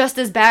you're just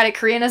as bad at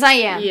Korean as I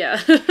am. Yeah.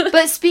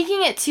 But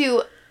speaking it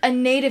to a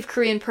native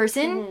Korean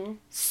person,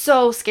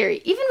 so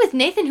scary. Even with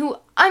Nathan, who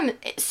I'm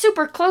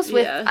super close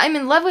with, I'm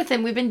in love with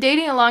him, we've been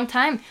dating a long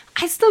time,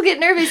 I still get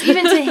nervous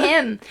even to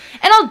him.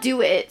 And I'll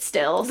do it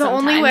still The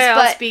sometimes. only way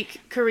I'll speak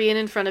Korean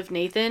in front of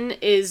Nathan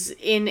is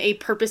in a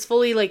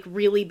purposefully, like,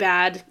 really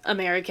bad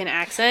American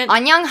accent.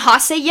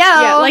 안녕하세요.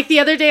 Yeah, like the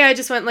other day I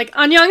just went, like,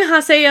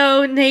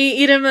 안녕하세요, 내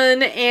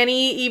이름은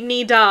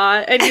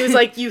Annie입니다. And he was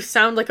like, you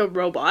sound like a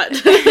robot.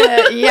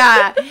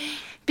 Yeah.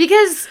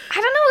 Because,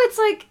 I don't know, it's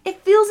like,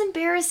 it feels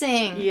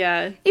embarrassing.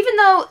 Yeah. Even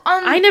though,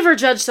 I never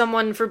judge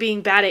someone for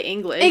being bad at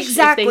English.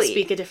 Exactly. If they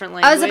speak a different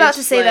language. I was about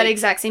to say that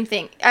exact same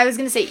thing. I was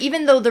going to say,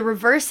 even though the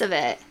reverse of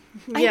it,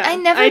 I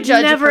never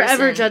judge a person.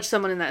 ever judge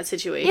someone in that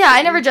situation. Yeah,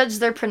 I never judge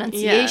their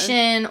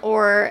pronunciation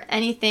or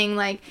anything.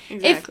 Like,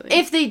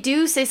 if they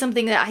do say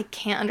something that I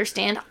can't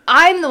understand,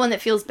 I'm the one that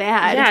feels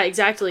bad. Yeah,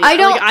 exactly.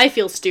 I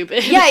feel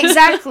stupid. Yeah,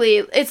 exactly.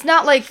 It's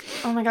not like,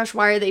 oh my gosh,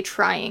 why are they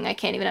trying? I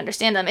can't even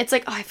understand them. It's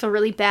like, oh, I feel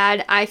really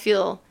bad. I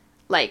feel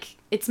like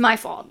it's my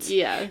fault.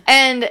 Yeah.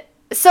 And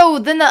so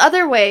then the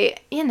other way,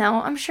 you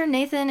know, I'm sure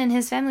Nathan and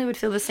his family would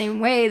feel the same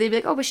way. They'd be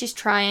like, oh, but she's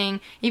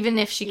trying, even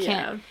if she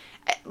can't.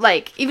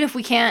 Like, even if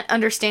we can't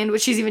understand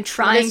what she's even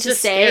trying to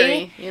say.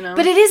 Scary, you know?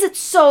 But it's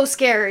so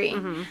scary.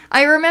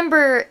 I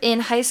remember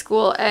in high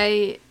school,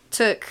 I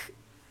took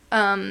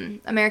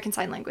American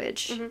Sign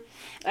Language.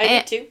 I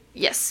did too.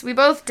 Yes, we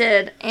both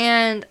did.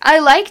 And I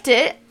liked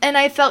it, and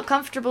I felt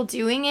comfortable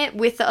doing it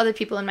with the other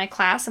people in my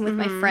class and with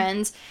my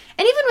friends,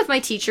 and even with my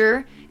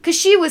teacher, because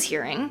she was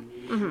hearing.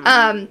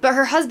 But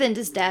her husband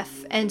is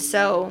deaf, and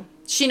so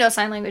she knows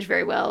sign language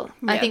very well.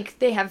 Yeah. I think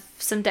they have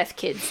some deaf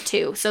kids,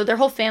 too. So their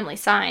whole family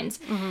signs.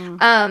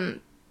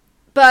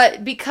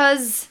 But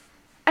because,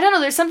 I don't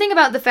know, there's something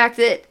about the fact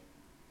that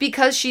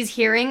because she's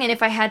hearing, and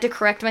if I had to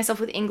correct myself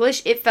with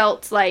English, it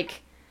felt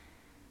like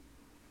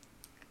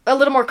a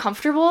little more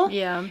comfortable.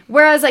 Yeah.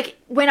 Whereas, like,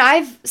 when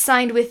I've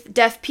signed with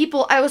deaf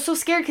people, I was so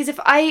scared because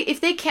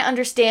if they can't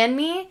understand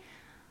me,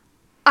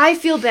 I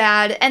feel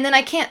bad, and then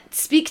I can't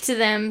speak to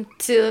them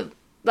to,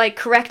 like,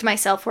 correct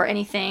myself or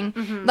anything,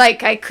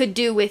 like I could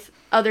do with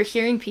other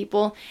hearing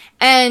people.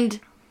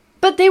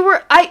 But they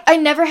were, I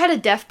never had a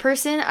deaf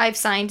person I've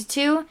signed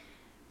to,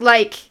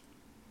 like,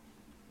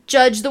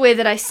 judge the way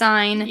that I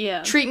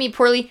sign, treat me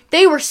poorly.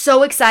 They were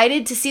so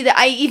excited to see that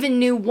I even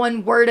knew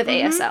one word of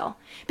ASL,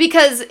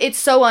 because it's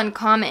so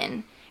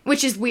uncommon,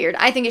 which is weird.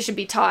 I think it should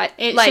be taught.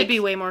 It should be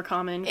way more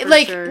common, for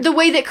like, sure. The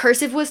way that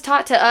cursive was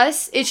taught to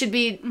us, it should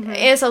be,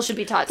 ASL should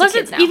be taught to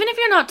kids now. Even if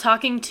you're not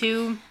talking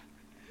to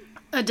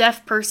a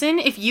deaf person,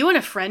 if you and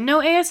a friend know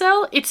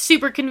ASL, it's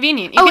super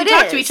convenient. You can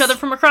talk to each other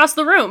from across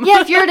the room.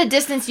 Yeah, if you're at a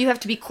distance, you have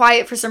to be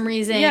quiet for some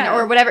reason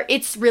or whatever.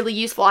 It's really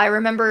useful. I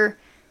remember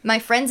my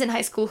friends in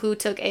high school who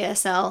took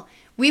ASL,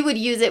 we would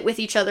use it with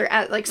each other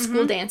at, like,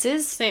 school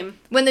dances. Same.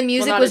 When the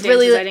music was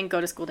really... I didn't go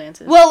to school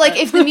dances. Well, like,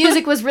 if the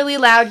music was really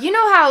loud, you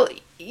know how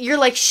you're,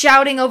 like,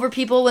 shouting over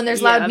people when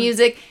there's loud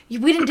music?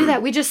 We didn't do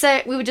that. We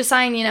would just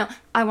sign, you know,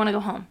 I want to go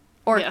home.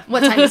 Or,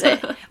 what time is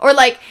it? Or,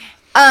 like,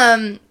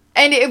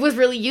 and it was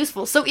really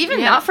useful. So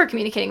even not for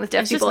communicating with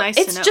deaf people,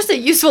 it's just a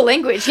useful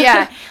language,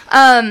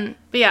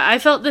 But yeah, I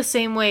felt the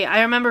same way.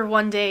 I remember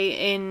one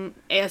day in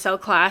ASL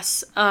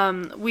class,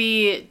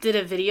 we did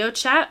a video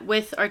chat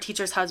with our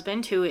teacher's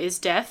husband, who is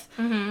deaf.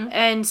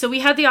 And so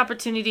we had the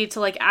opportunity to,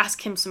 like,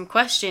 ask him some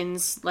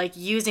questions, like,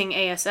 using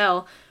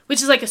ASL,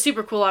 which is, like, a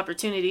super cool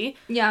opportunity.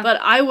 Yeah. But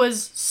I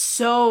was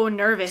so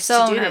nervous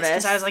to do this,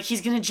 because I was like,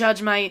 he's going to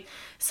judge my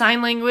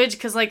sign language,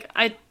 because, like,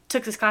 I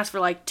took this class for,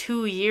 like,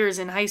 2 years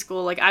in high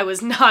school. Like, I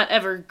was not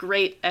ever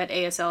great at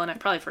ASL, and I've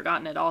probably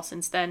forgotten it all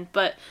since then.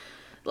 But,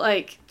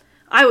 like,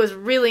 I was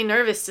really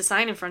nervous to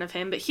sign in front of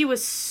him, but he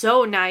was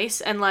so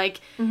nice, and,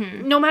 like,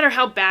 no matter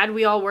how bad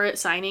we all were at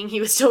signing, he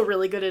was still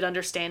really good at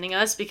understanding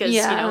us, because,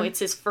 you know, it's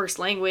his first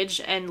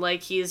language, and,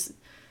 like, he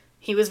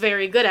was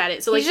very good at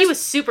it. So, like, he was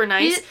super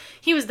nice.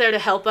 He was there to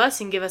help us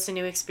and give us a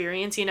new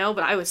experience, you know,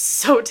 but I was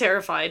so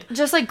terrified.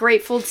 Just, like,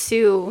 grateful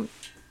to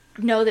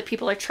know that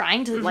people are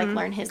trying to, like,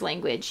 learn his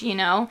language, you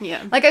know?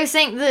 Yeah. Like I was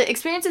saying, the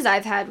experiences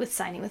I've had with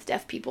signing with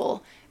deaf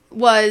people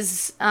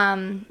was,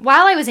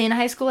 while I was in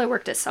high school, I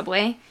worked at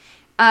Subway.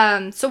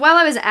 So while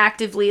I was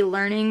actively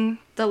learning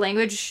the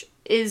language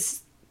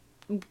is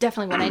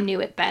definitely when I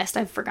knew it best.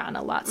 I've forgotten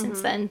a lot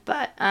since then,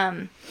 but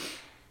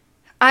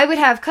I would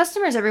have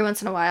customers every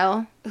once in a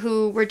while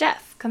who were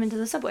deaf come into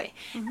the Subway.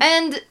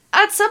 And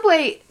at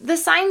Subway, the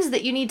signs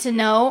that you need to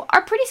know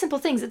are pretty simple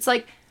things. It's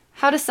like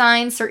how to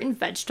sign certain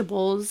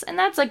vegetables, and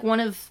that's like one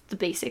of the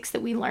basics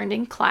that we learned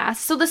in class.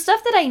 So the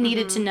stuff that I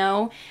needed to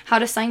know, how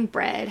to sign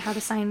bread, how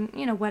to sign,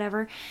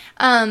 whatever,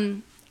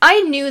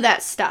 I knew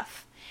that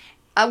stuff,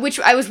 which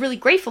I was really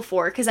grateful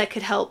for because I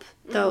could help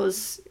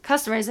those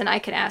customers, and I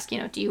could ask,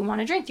 do you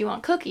want a drink? Do you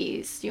want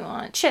cookies? Do you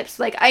want chips?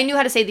 Like, I knew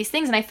how to say these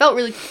things, and I felt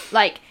really,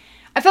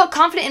 I felt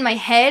confident in my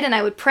head, and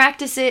I would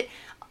practice it,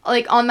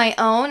 on my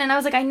own, and I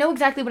was like, I know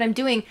exactly what I'm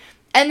doing.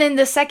 And then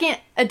the second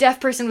a deaf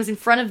person was in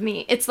front of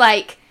me, it's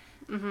like,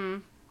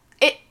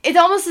 it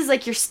almost is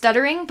like you're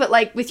stuttering, but,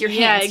 with your hands.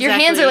 Yeah, exactly. Your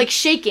hands are,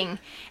 shaking.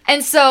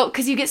 And so,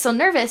 because you get so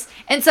nervous.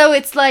 And so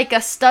it's like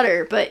a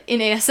stutter, but in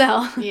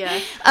ASL.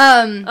 Yeah.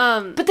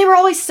 But they were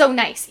always so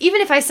nice.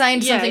 Even if I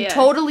signed something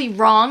totally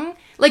wrong,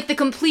 the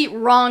complete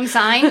wrong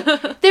sign,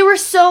 they were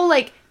so,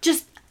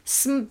 just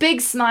big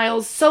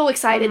smiles, so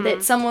excited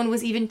that someone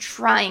was even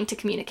trying to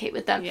communicate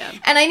with them. Yeah.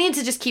 And I need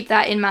to just keep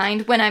that in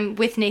mind when I'm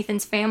with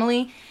Nathan's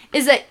family,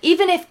 is that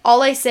even if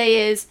all I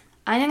say is,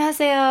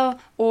 안녕하세요,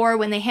 or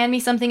when they hand me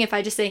something, if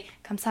I just say,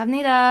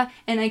 감사합니다,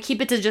 and I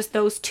keep it to just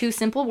those two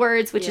simple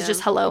words, which is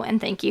just hello and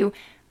thank you,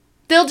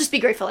 they'll just be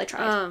grateful I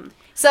tried.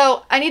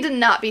 So I need to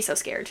not be so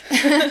scared.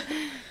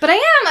 But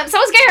I'm so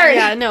scared!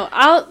 Yeah,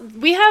 no,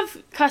 we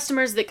have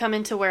customers that come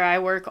into where I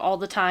work all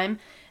the time,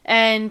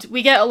 and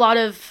we get a lot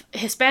of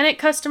Hispanic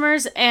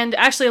customers, and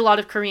actually a lot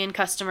of Korean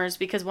customers,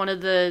 because one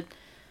of the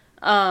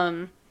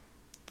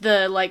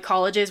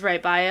colleges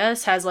right by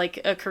us has,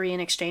 a Korean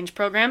exchange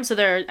program, so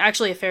there are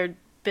actually a fair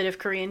bit of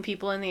Korean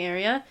people in the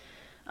area.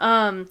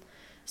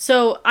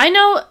 So I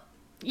know,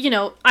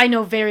 I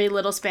know very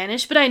little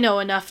Spanish, but I know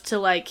enough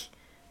to, I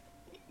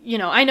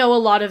know a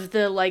lot of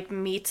the,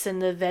 meats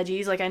and the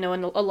veggies, I know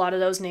a lot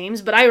of those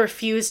names, but I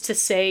refuse to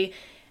say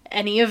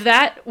any of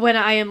that when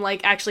I am,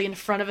 actually in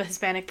front of a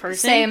Hispanic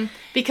person. Same.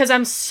 Because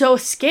I'm so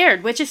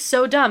scared, which is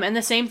so dumb. And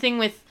the same thing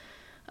with,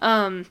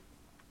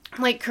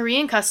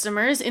 Korean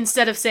customers,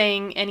 instead of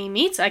saying any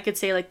meats, I could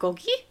say,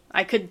 gogi.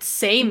 I could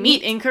say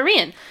meat in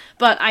Korean,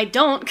 but I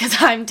don't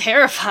because I'm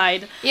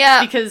terrified.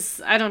 Yeah.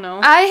 Because, I don't know.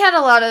 I had a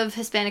lot of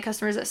Hispanic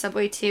customers at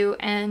Subway, too,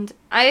 and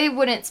I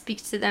wouldn't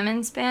speak to them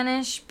in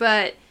Spanish,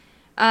 but,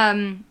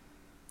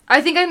 I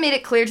think I made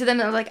it clear to them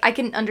that, I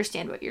can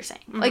understand what you're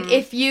saying.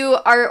 If you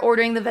are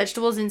ordering the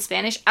vegetables in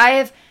Spanish, I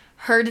have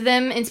heard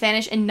them in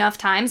Spanish enough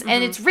times,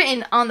 and it's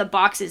written on the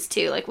boxes,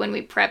 too, when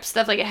we prep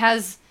stuff, it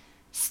has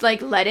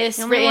lettuce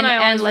the only written one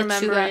I and always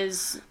lechuga. remember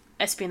is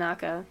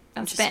espinaca.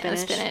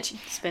 Spinach.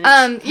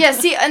 Spinach. Yeah,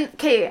 see,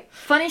 okay,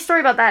 funny story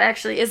about that,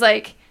 actually, is,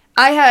 I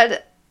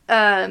had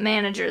a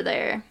manager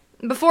there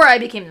before I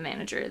became the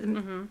manager.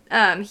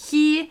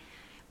 He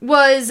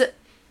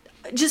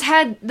just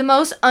had the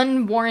most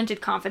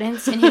unwarranted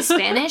confidence in his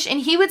Spanish,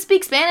 and he would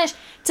speak Spanish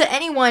to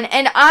anyone,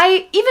 and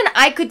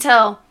I could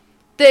tell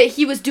that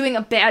he was doing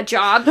a bad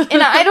job,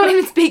 and I don't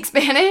even speak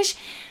Spanish.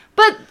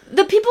 But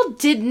the people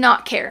did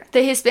not care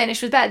that his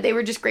Spanish was bad. They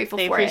were just grateful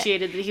for it. They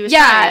appreciated that he was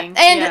trying.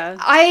 And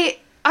I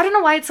don't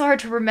know why it's so hard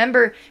to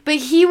remember, but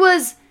he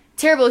was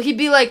terrible. He'd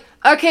be like,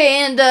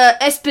 okay, and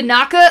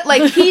espinaca,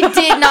 he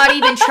did not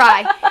even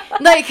try.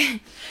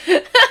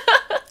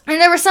 And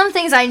there were some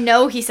things I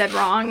know he said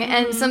wrong,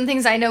 and some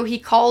things I know he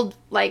called,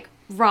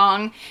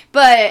 wrong,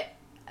 but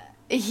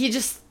he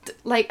just,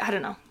 I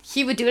don't know.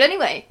 He would do it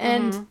anyway,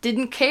 and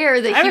didn't care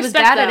that he was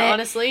bad at it.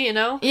 Honestly,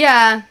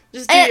 Yeah.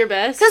 Just do your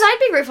best. Because I'd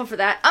be grateful for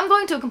that. I'm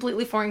going to a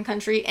completely foreign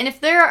country, and if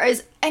there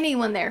is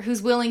anyone there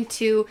who's willing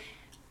to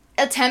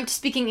attempt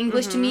speaking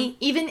English to me,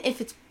 even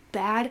if it's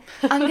bad,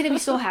 I'm going to be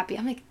so happy.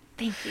 I'm like,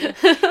 thank you.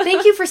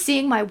 Thank you for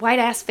seeing my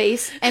white-ass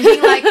face and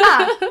being like,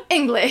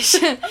 English.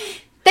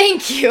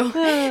 Thank you.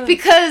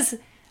 Because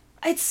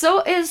it's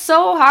so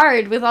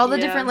hard with all the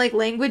different,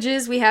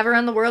 languages we have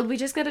around the world. We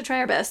just got to try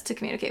our best to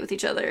communicate with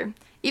each other.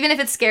 Even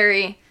if it's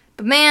scary.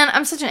 But man,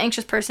 I'm such an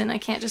anxious person. I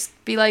can't just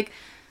be like,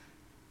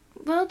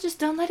 well, just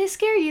don't let it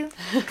scare you.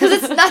 Because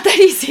it's not that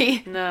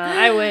easy. No,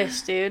 I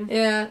wish, dude.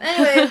 Yeah.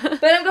 Anyway,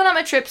 but I'm going on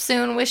my trip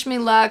soon. Wish me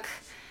luck.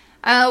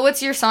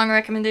 What's your song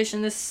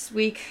recommendation this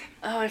week?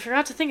 Oh, I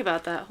forgot to think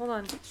about that. Hold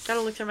on. Gotta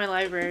look through my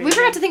library. We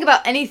forgot to think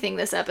about anything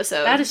this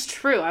episode. That is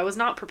true. I was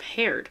not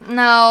prepared.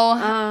 No.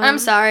 I'm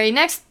sorry.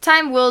 Next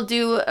time we'll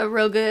do a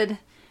real good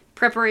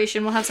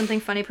preparation. We'll have something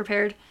funny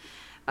prepared.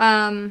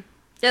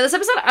 Yeah, this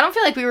episode, I don't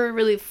feel like we were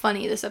really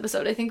funny this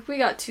episode. I think we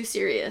got too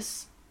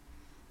serious.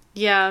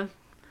 Yeah.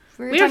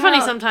 We were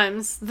funny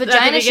sometimes.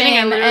 Vagina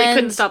shame. I literally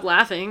couldn't stop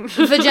laughing.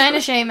 Vagina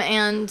shame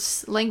and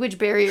language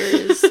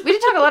barriers. We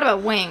did talk a lot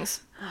about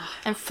wings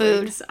and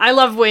food. Wings. I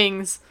love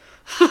wings.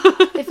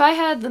 If I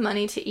had the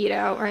money to eat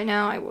out right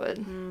now, I would.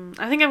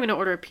 I think I'm going to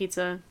order a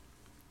pizza.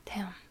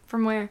 Damn.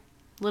 From where?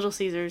 Little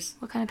Caesars.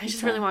 What kind of pizza? I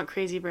just really want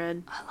crazy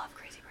bread. I love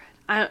crazy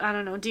bread. I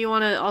don't know. Do you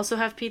want to also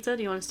have pizza?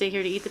 Do you want to stay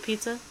here to eat the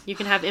pizza? You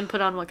can have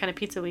input on what kind of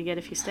pizza we get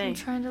if you stay. I'm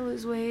trying to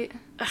lose weight.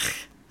 Ugh,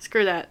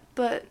 screw that.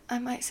 But I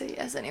might say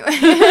yes anyway.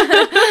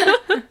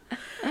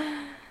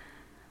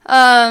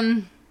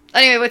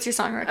 Anyway, what's your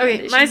song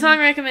recommendation? Okay, my song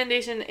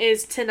recommendation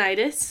is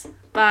Tinnitus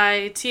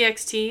by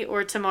TXT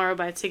or Tomorrow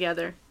by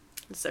Together.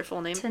 That's their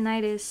full name.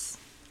 Tinnitus.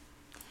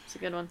 It's a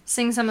good one.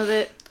 Sing some of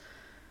it.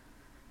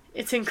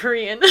 It's in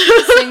Korean.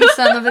 Sing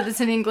some of it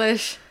that's in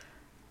English.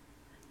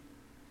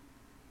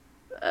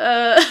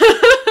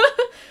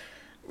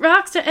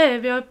 Rockstar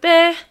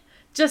everybody,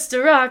 just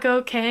a rock,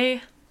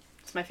 okay.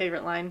 It's my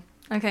favorite line.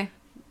 Okay.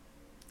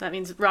 That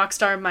means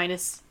rockstar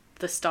minus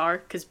the star,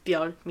 because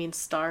byeol means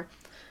star.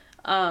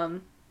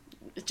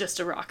 Just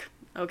a rock,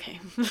 okay.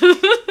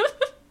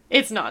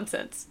 It's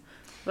nonsense,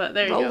 but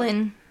there you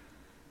go.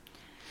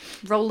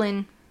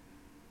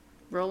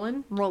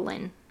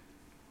 Rollin'.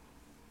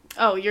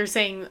 Oh, you're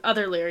saying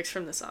other lyrics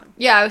from the song.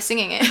 Yeah, I was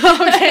singing it. Okay.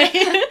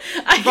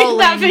 I did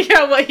not figure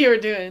out what you were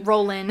doing.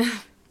 Rollin'.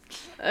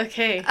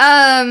 Okay.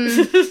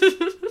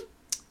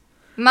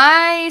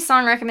 My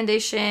song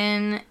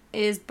recommendation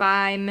is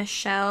by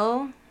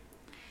Michelle.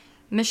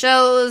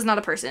 Michelle is not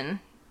a person.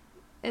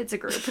 It's a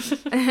group.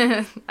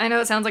 I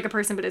know it sounds like a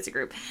person, but it's a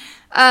group.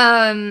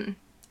 And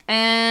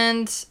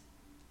I'm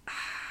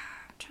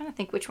trying to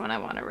think which one I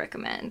want to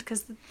recommend,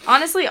 because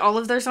honestly, all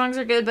of their songs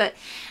are good, but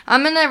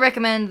I'm going to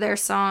recommend their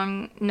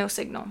song, No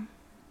Signal,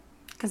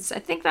 because I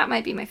think that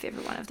might be my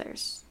favorite one of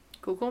theirs.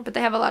 Cool. But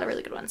they have a lot of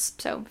really good ones.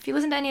 So if you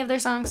listen to any of their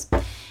songs,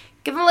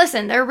 give them a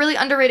listen. They're a really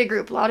underrated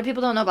group. A lot of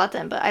people don't know about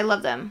them, but I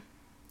love them.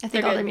 I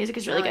think all their music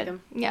is really good.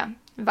 Them. Yeah,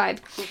 vibe.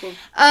 Cool.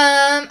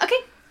 Okay.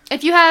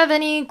 If you have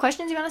any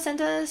questions you want to send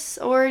us,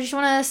 or you just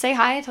want to say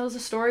hi, tell us a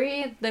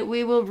story that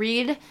we will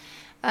read,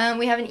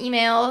 we have an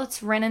email. It's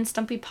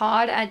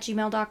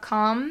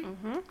renandstumpypod@gmail.com.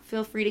 Mm-hmm.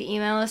 Feel free to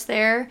email us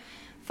there.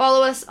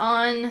 Follow us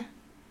on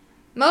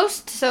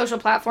most social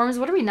platforms.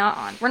 What are we not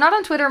on? We're not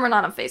on Twitter and we're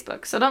not on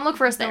Facebook, so don't look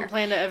for us there. Don't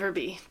plan to ever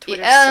be.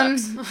 Twitter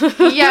sucks.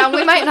 Yeah,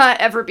 we might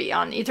not ever be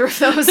on either of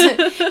those.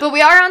 But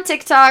we are on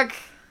TikTok,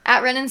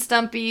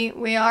 @RenandStumpy.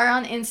 We are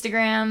on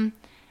Instagram,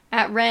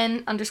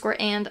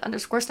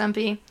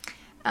 @Ren_and_Stumpy.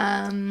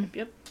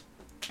 Yep.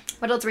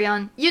 What else are we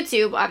on?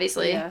 YouTube,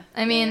 obviously. Yeah.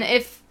 I mean,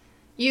 if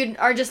you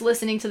are just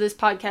listening to this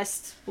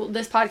podcast, well,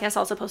 this podcast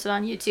also posted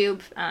on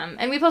YouTube,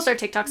 and we post our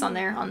TikToks on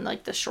there, on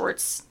like the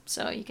shorts,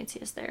 so you can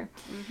see us there.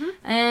 Mm-hmm.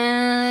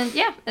 And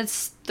yeah,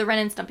 it's the Ren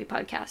and Stumpy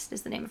podcast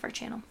is the name of our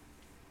channel.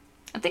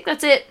 I think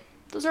that's it.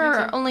 Those are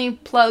our only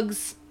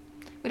plugs.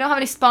 We don't have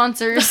any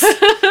sponsors.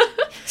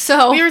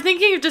 So we were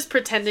thinking of just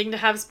pretending to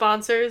have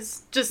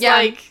sponsors, just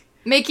like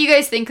make you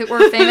guys think that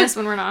we're famous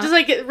when we're not. Just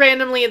like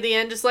randomly at the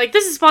end, just like,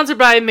 this is sponsored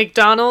by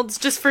McDonald's,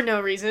 just for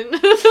no reason.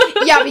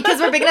 Yeah, because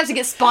we're big enough to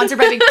get sponsored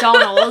by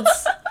McDonald's.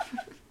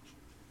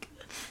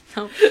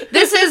 No.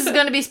 This is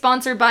going to be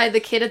sponsored by the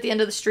kid at the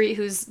end of the street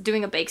who's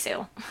doing a bake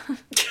sale.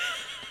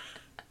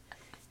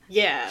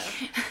 Yeah.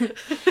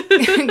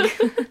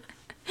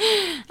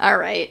 All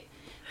right.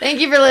 Thank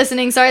you for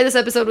listening. Sorry this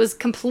episode was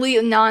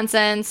complete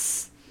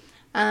nonsense.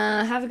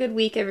 Have a good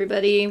week,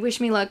 everybody.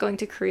 Wish me luck going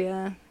to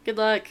Korea. Good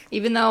luck.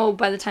 Even though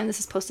by the time this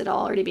is posted, I'll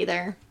already be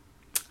there.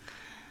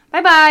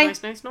 Bye-bye.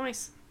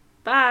 Nice.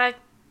 Bye.